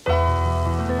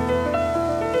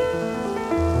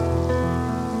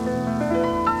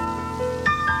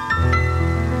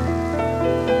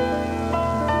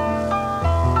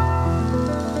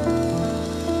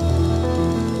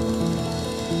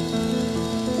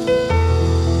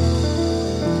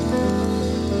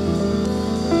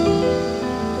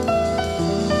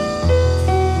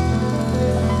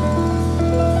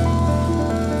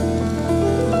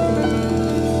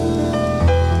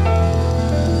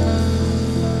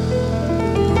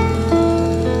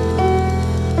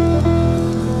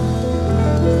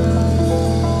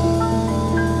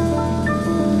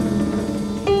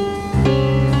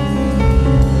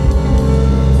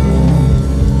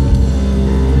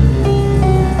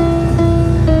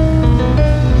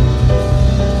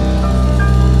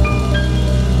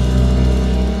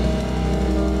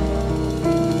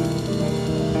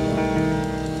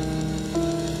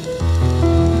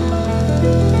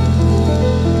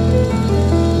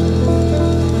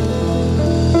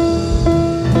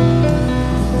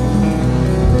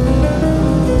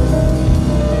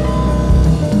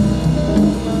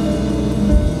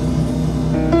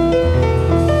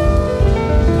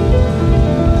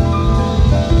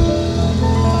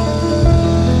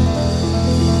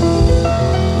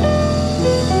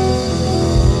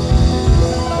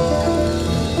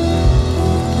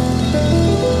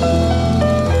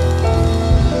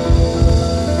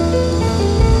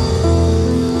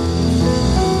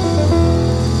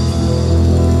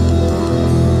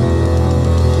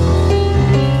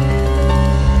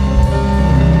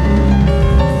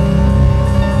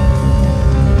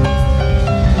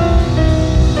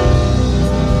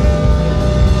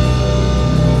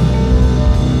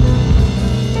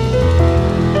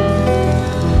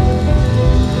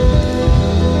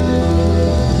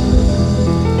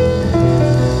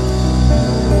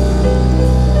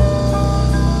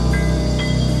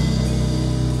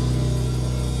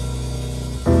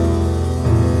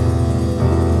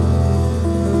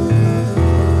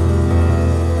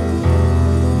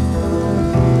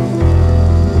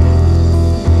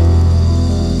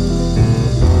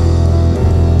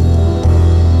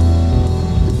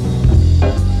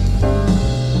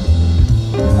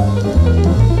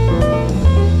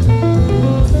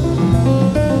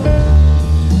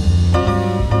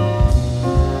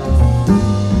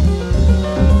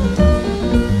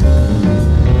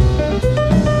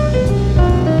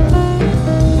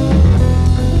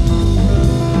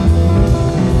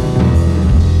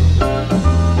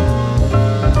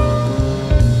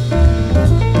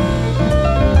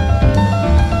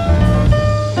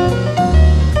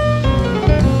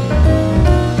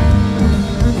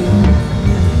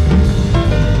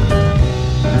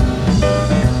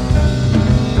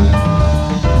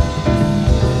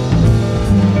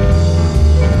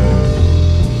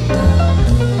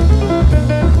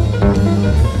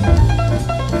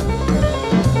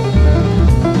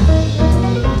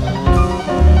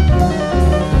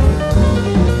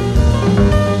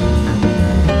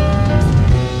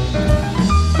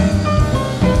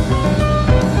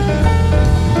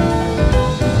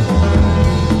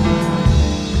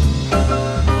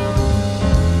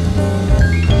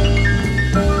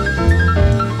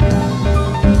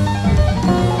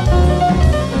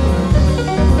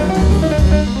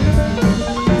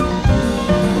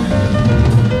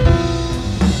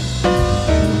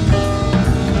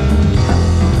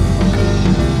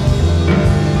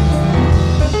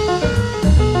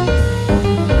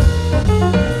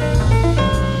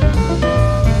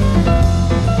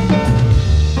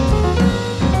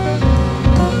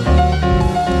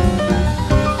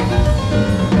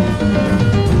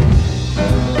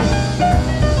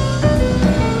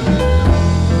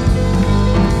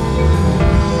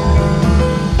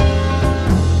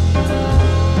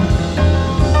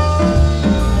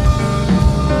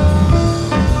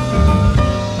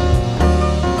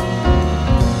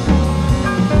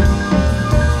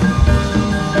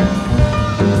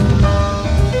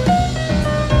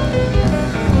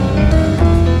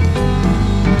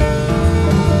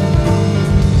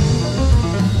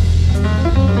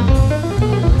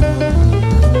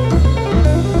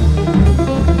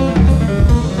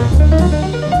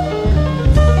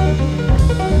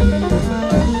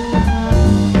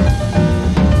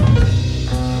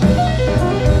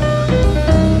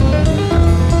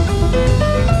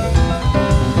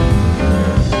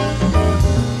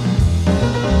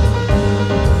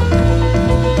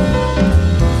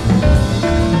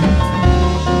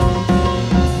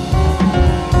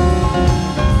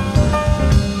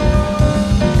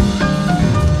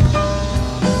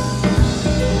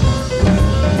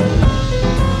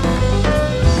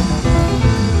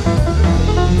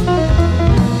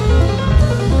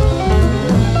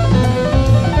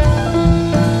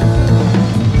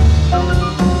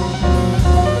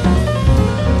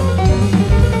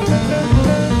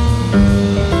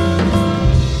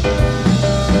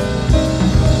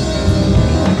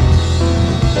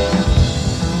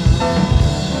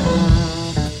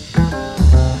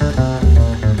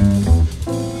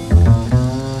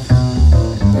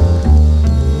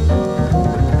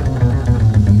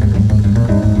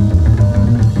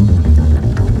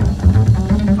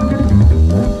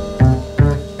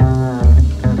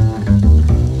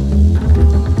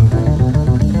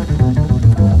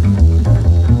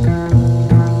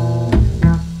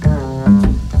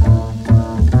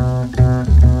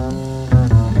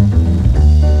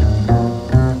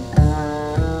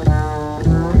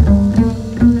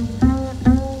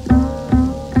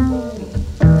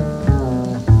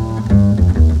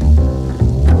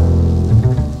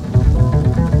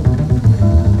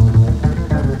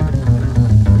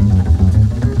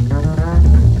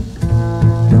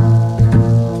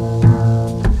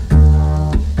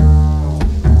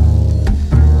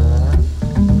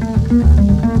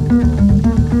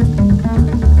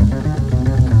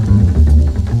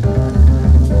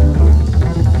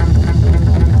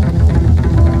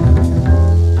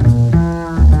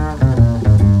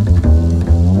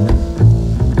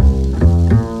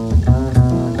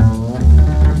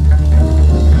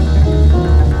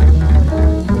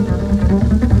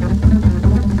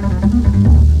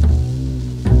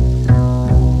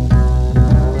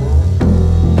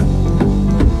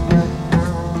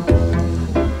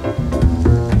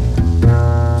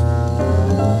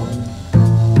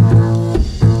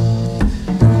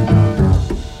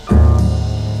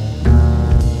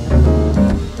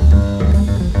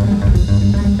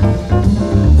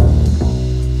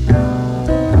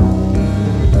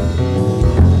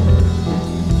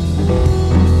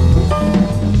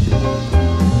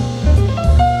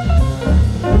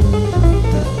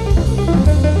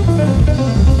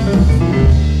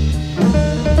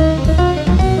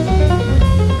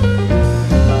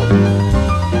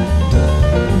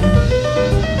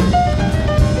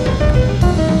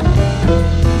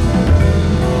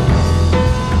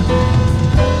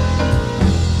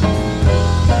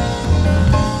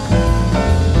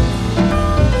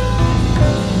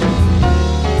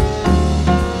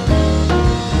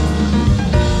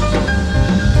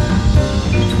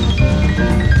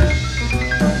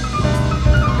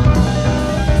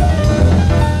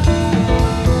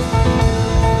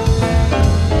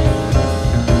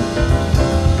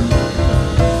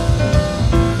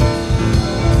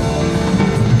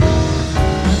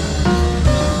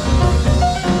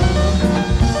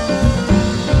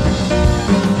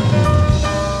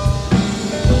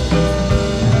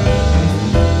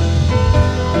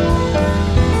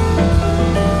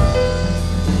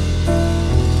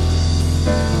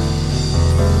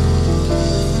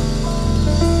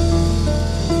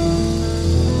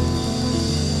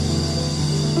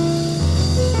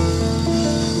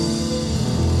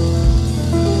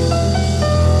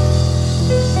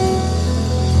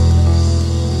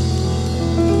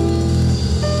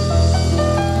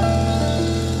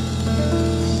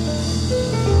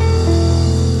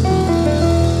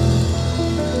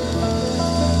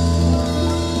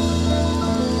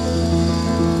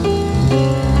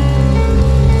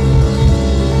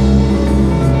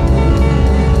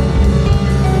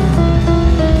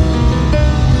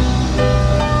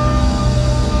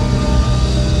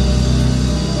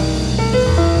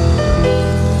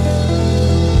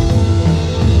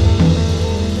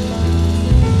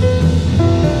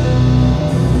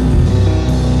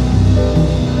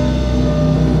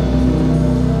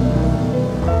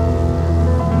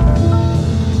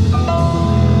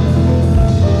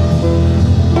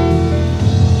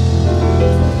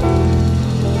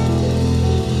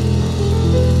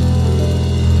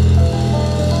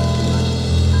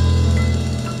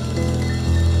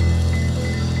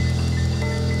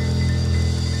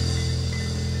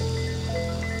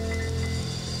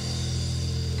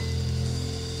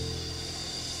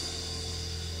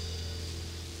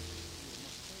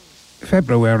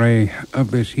 February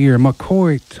of this year,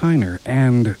 McCoy Tyner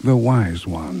and the Wise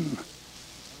One.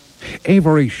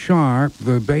 Avery Sharp,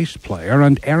 the bass player,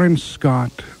 and Aaron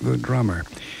Scott, the drummer.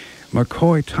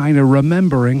 McCoy Tyner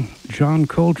remembering John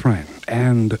Coltrane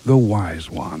and the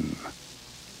Wise One.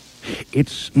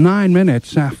 It's 9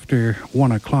 minutes after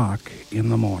 1 o'clock in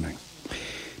the morning.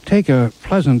 Take a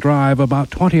pleasant drive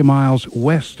about 20 miles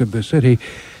west of the city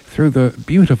through the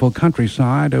beautiful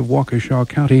countryside of Waukesha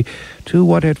County to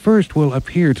what at first will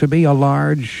appear to be a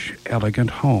large, elegant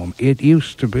home. It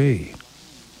used to be.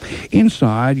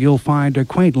 Inside, you'll find a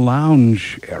quaint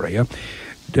lounge area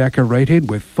decorated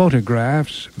with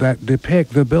photographs that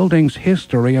depict the building's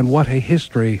history and what a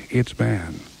history it's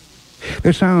been.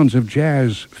 The sounds of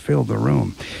jazz fill the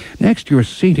room. Next, you're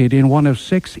seated in one of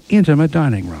 6 intimate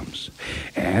dining rooms,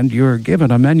 and you're given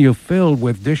a menu filled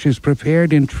with dishes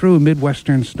prepared in true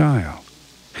Midwestern style.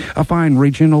 A fine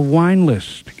regional wine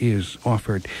list is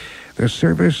offered. The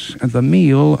service and the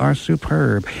meal are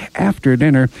superb. After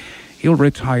dinner, you'll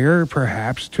retire,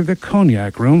 perhaps, to the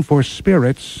cognac room for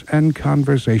spirits and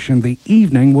conversation. The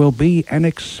evening will be an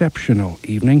exceptional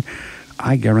evening,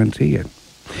 I guarantee it.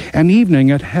 An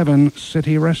evening at Heaven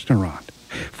City Restaurant.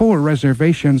 For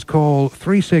reservations, call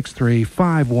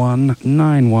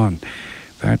 363-5191.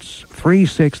 That's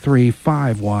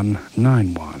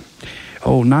 363-5191.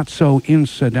 Oh, not so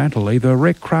incidentally, the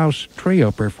Rick Krause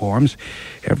Trio performs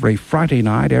every Friday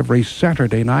night, every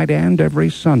Saturday night, and every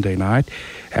Sunday night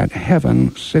at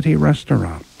Heaven City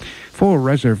Restaurant. For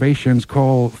reservations,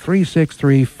 call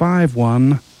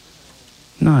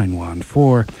 363-5191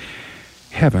 for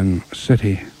Heaven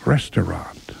City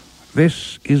Restaurant.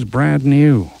 This is brand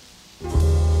new.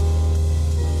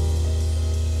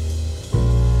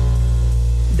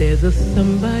 There's a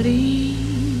somebody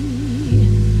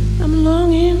I'm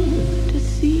longing to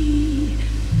see.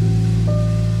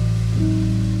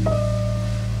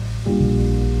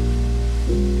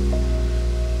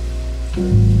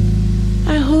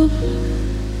 I hope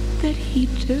that he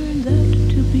turns out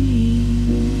to be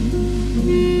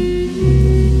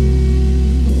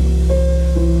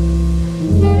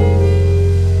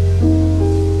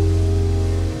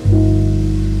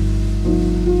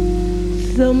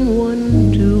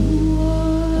someone to watch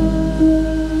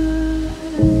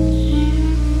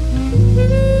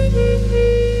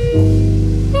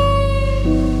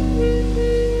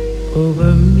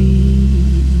over me.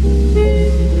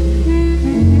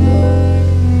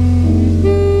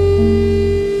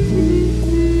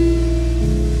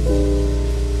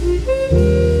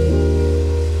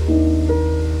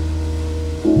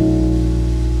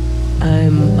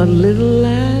 I'm a little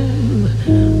lamb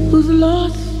who's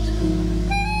lost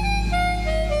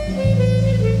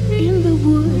in the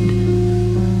wood.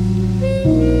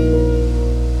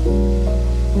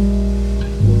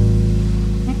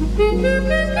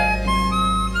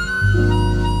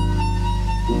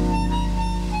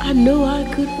 I know I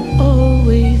could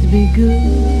always be good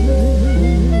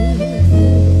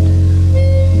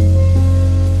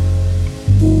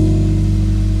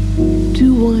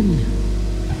to one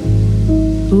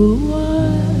who was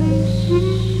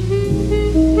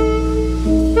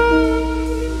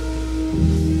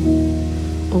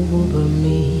over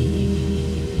me.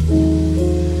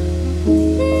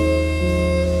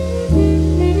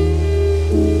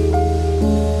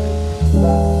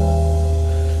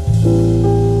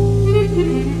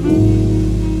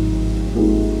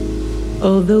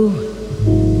 Although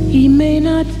he may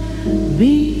not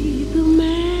be the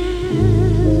man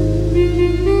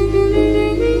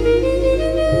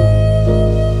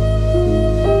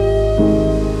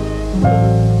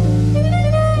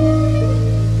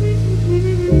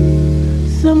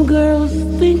some girls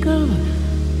think of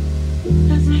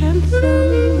as handsome,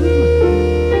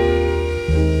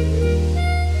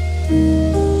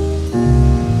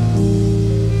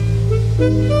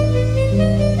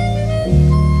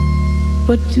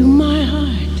 but to my heart,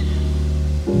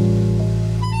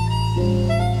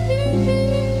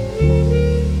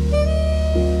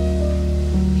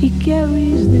 he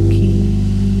carries the key.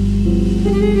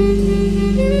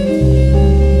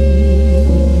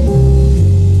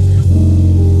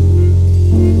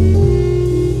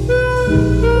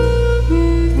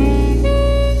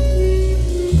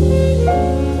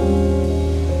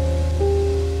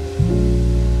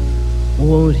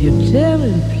 Won't you tell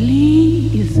him,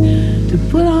 please, to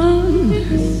put on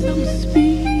some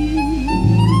speed?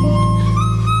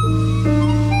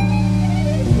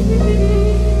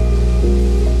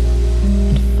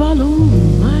 And follow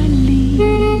my lead.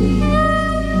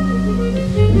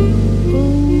 Oh,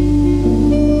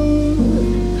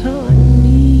 how I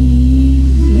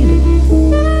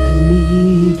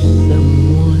need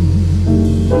someone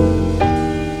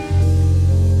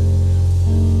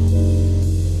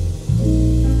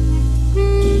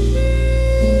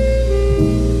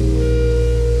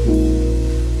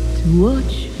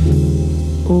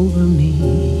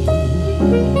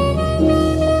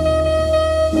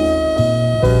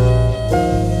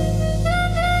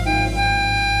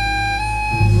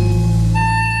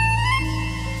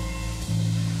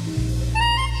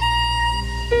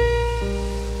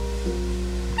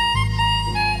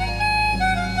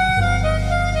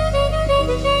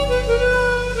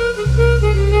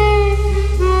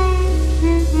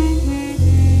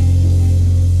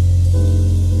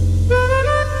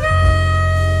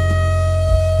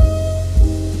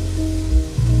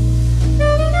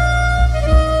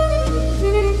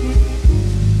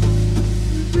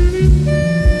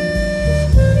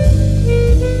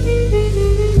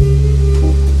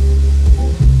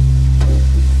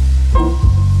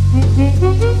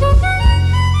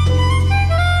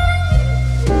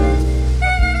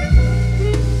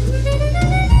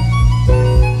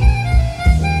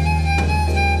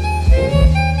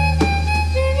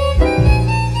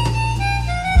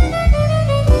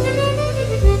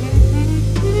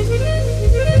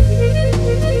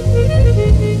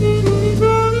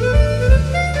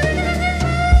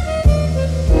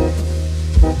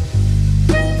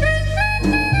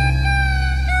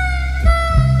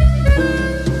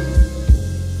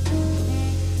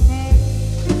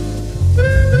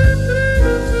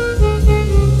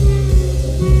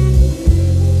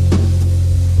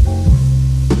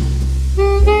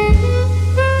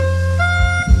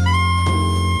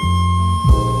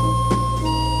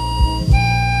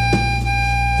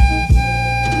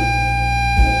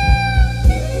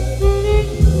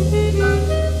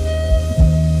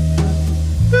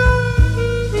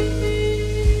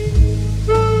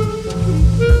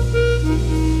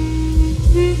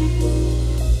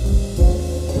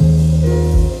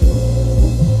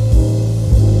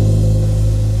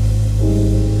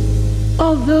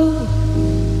although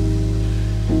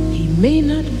he may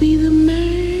not be the man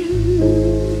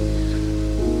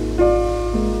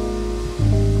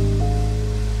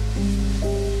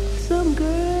some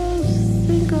girls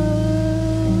think of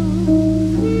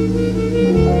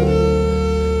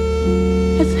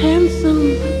as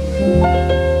handsome.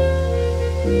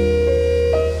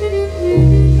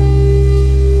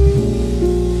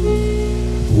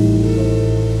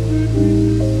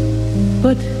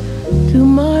 But to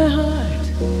my heart,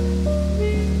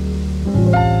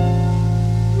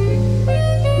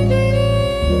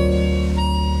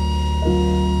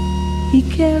 he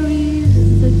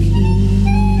carries the key.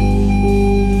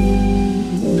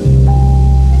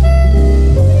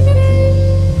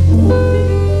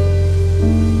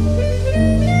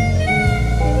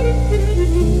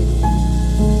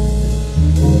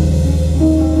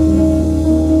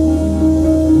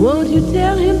 Won't you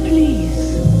tell him,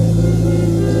 please,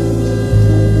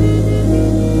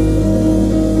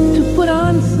 to put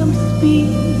on some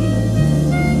speed?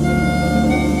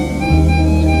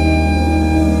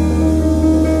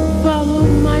 Follow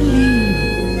my lead.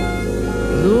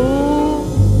 Lord,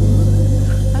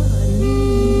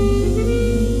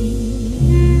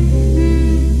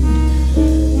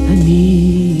 I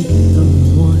need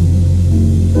someone.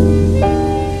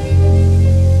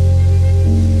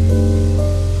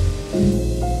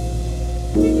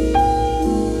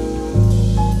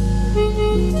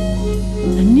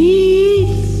 I need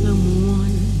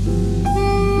someone.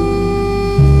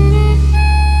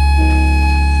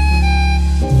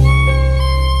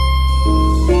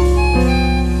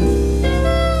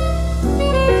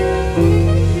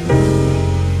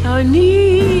 I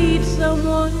need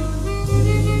someone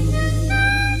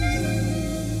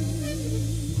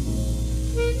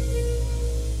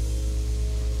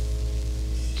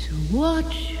to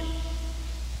watch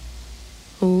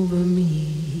over me.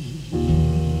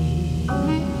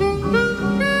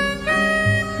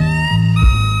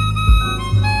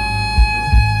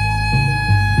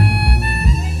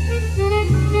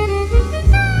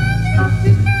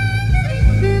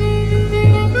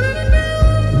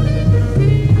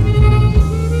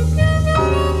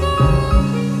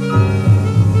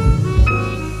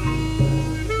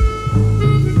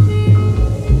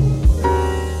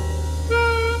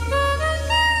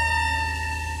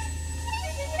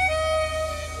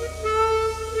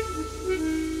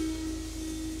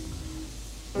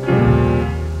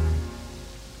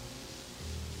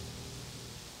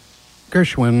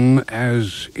 Gershwin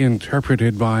as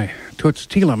interpreted by Toots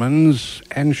Thielemans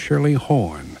and Shirley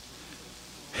Horn,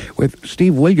 with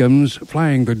Steve Williams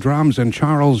playing the drums and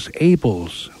Charles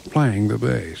Abels playing the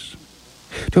bass.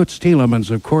 Toots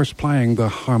Thielemans, of course, playing the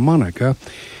harmonica,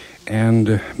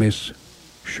 and Miss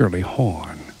Shirley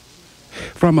Horn.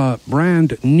 From a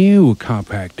brand new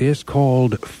compact disc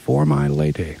called For My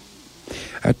Lady,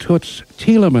 a Toots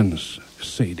Thielemans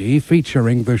CD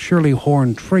featuring the Shirley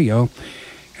Horn Trio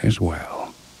as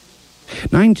well.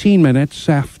 19 minutes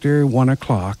after 1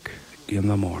 o'clock in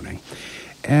the morning.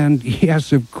 And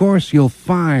yes, of course, you'll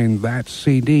find that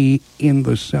CD in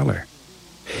the cellar.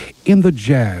 In the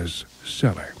jazz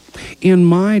cellar. In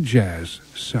my jazz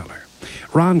cellar.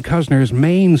 Ron Cuzner's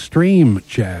mainstream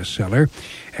jazz cellar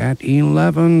at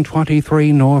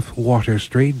 1123 North Water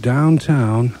Street,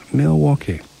 downtown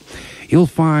Milwaukee. You'll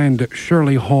find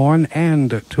Shirley Horn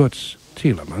and Toots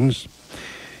Thielemans.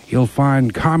 You'll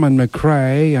find Carmen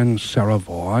McRae and Sarah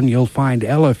Vaughan. You'll find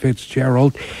Ella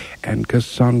Fitzgerald and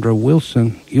Cassandra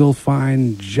Wilson. You'll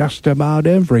find just about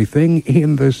everything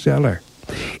in the cellar.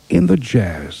 In the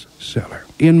jazz cellar.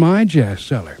 In my jazz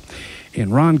cellar.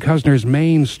 In Ron Cuzner's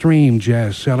mainstream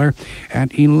jazz cellar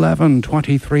at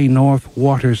 1123 North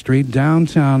Water Street,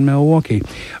 downtown Milwaukee.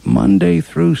 Monday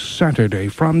through Saturday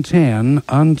from 10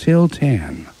 until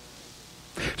 10.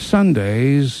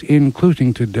 Sundays,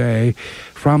 including today,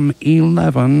 from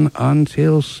 11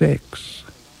 until 6.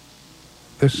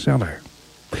 The cellar.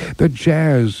 The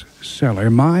jazz cellar,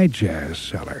 my jazz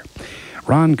cellar.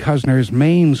 Ron Cuzner's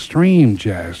mainstream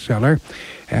jazz cellar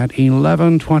at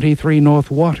 1123 North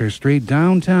Water Street,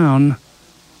 downtown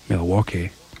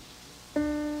Milwaukee.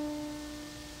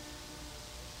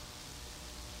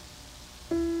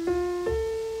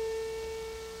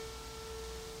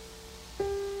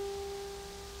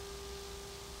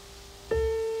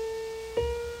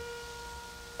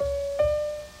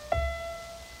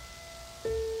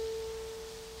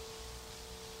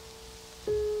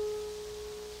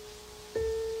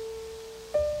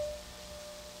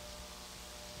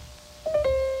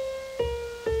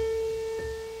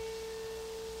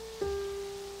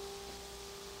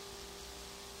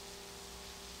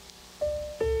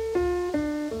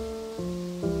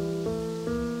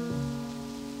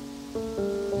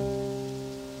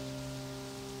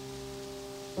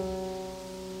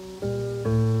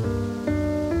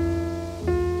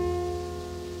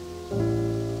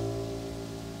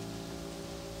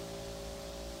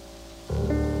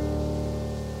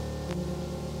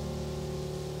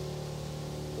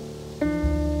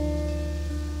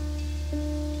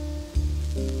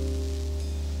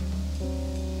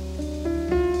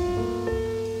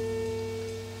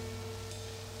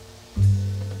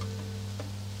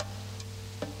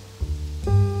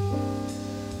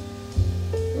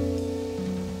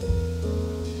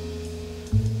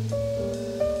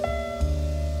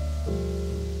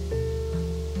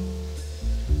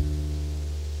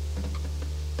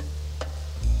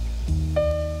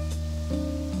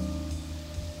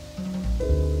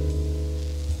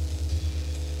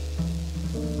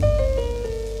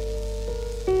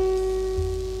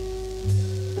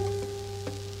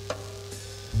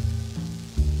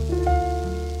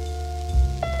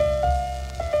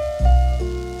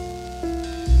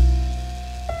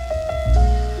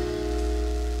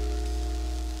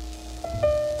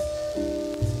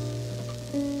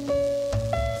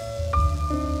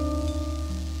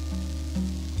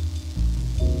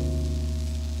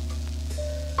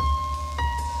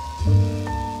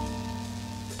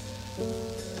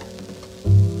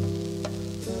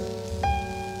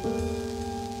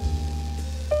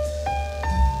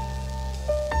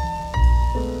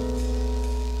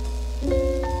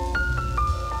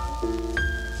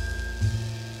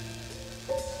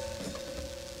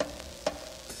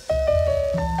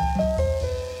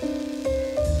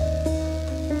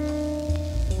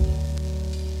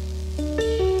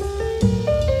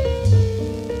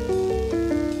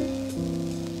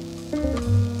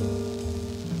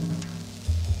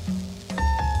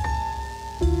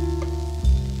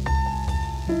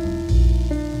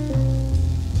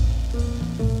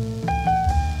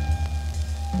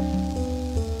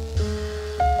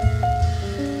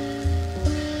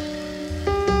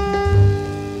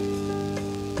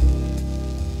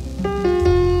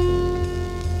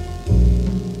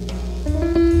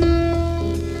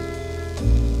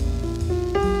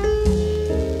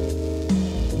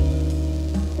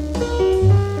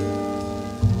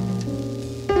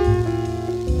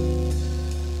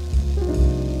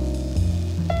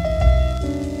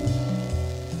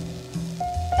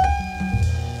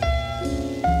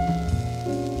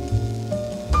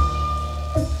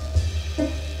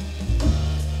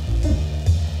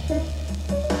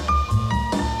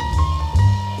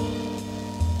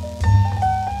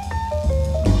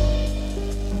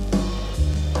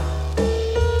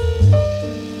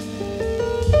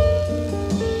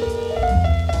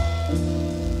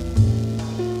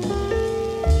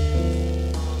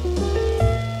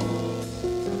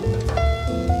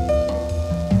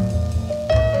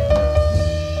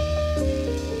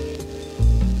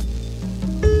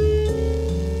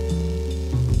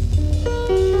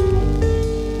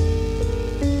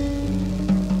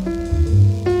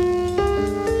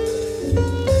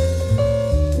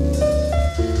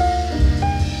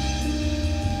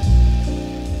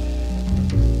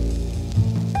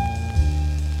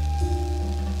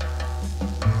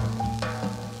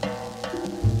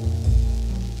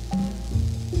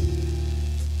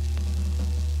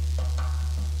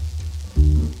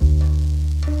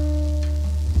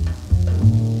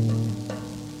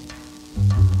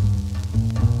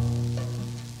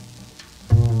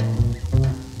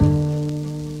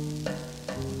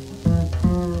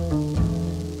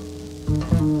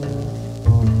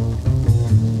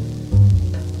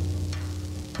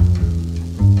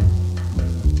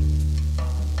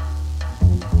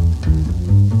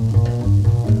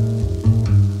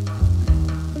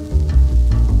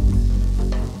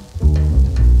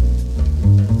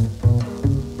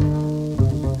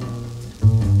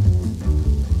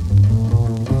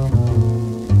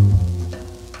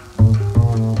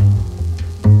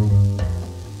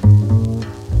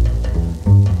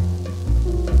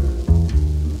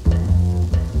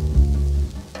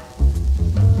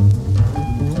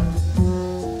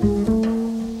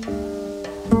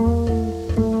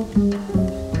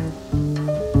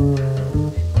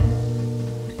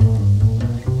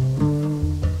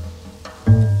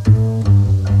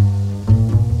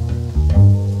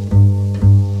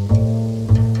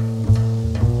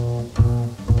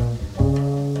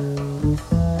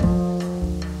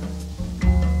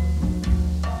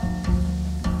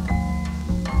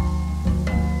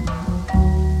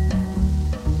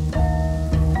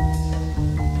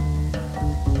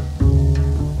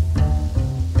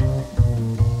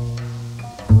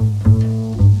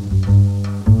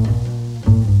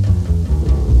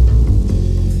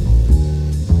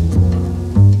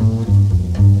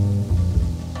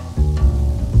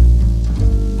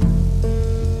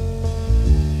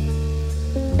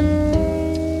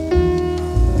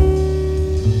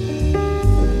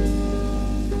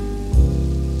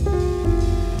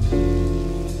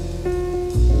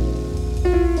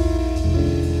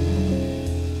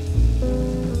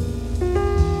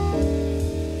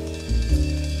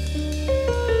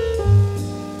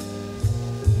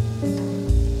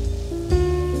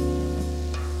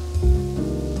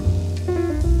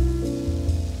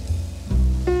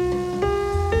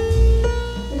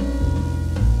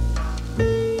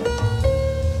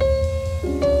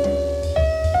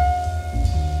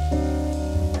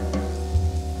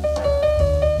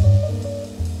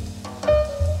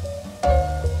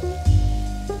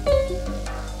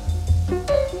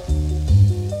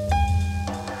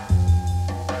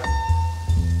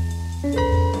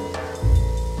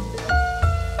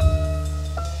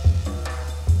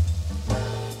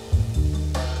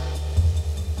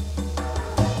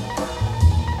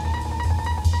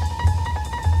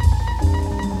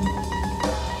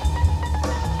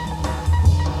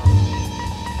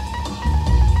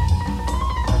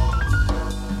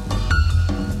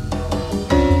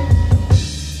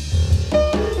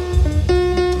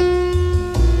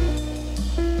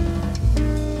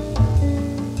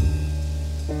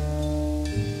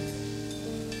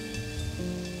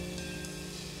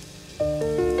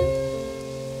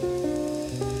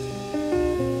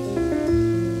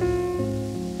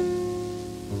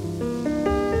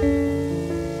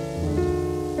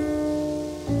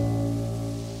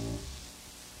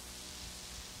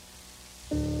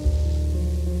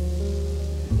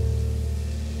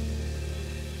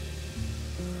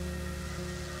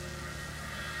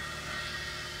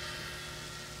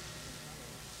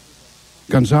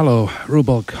 Gonzalo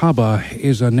Rubalcaba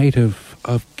is a native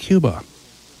of Cuba,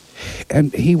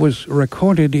 and he was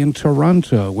recorded in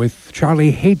Toronto with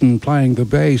Charlie Hayden playing the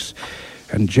bass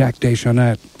and Jack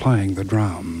Deschanette playing the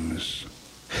drums.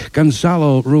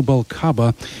 Gonzalo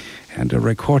Rubalcaba and a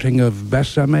recording of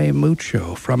Bésame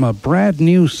Mucho from a brand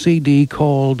new CD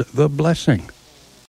called The Blessing.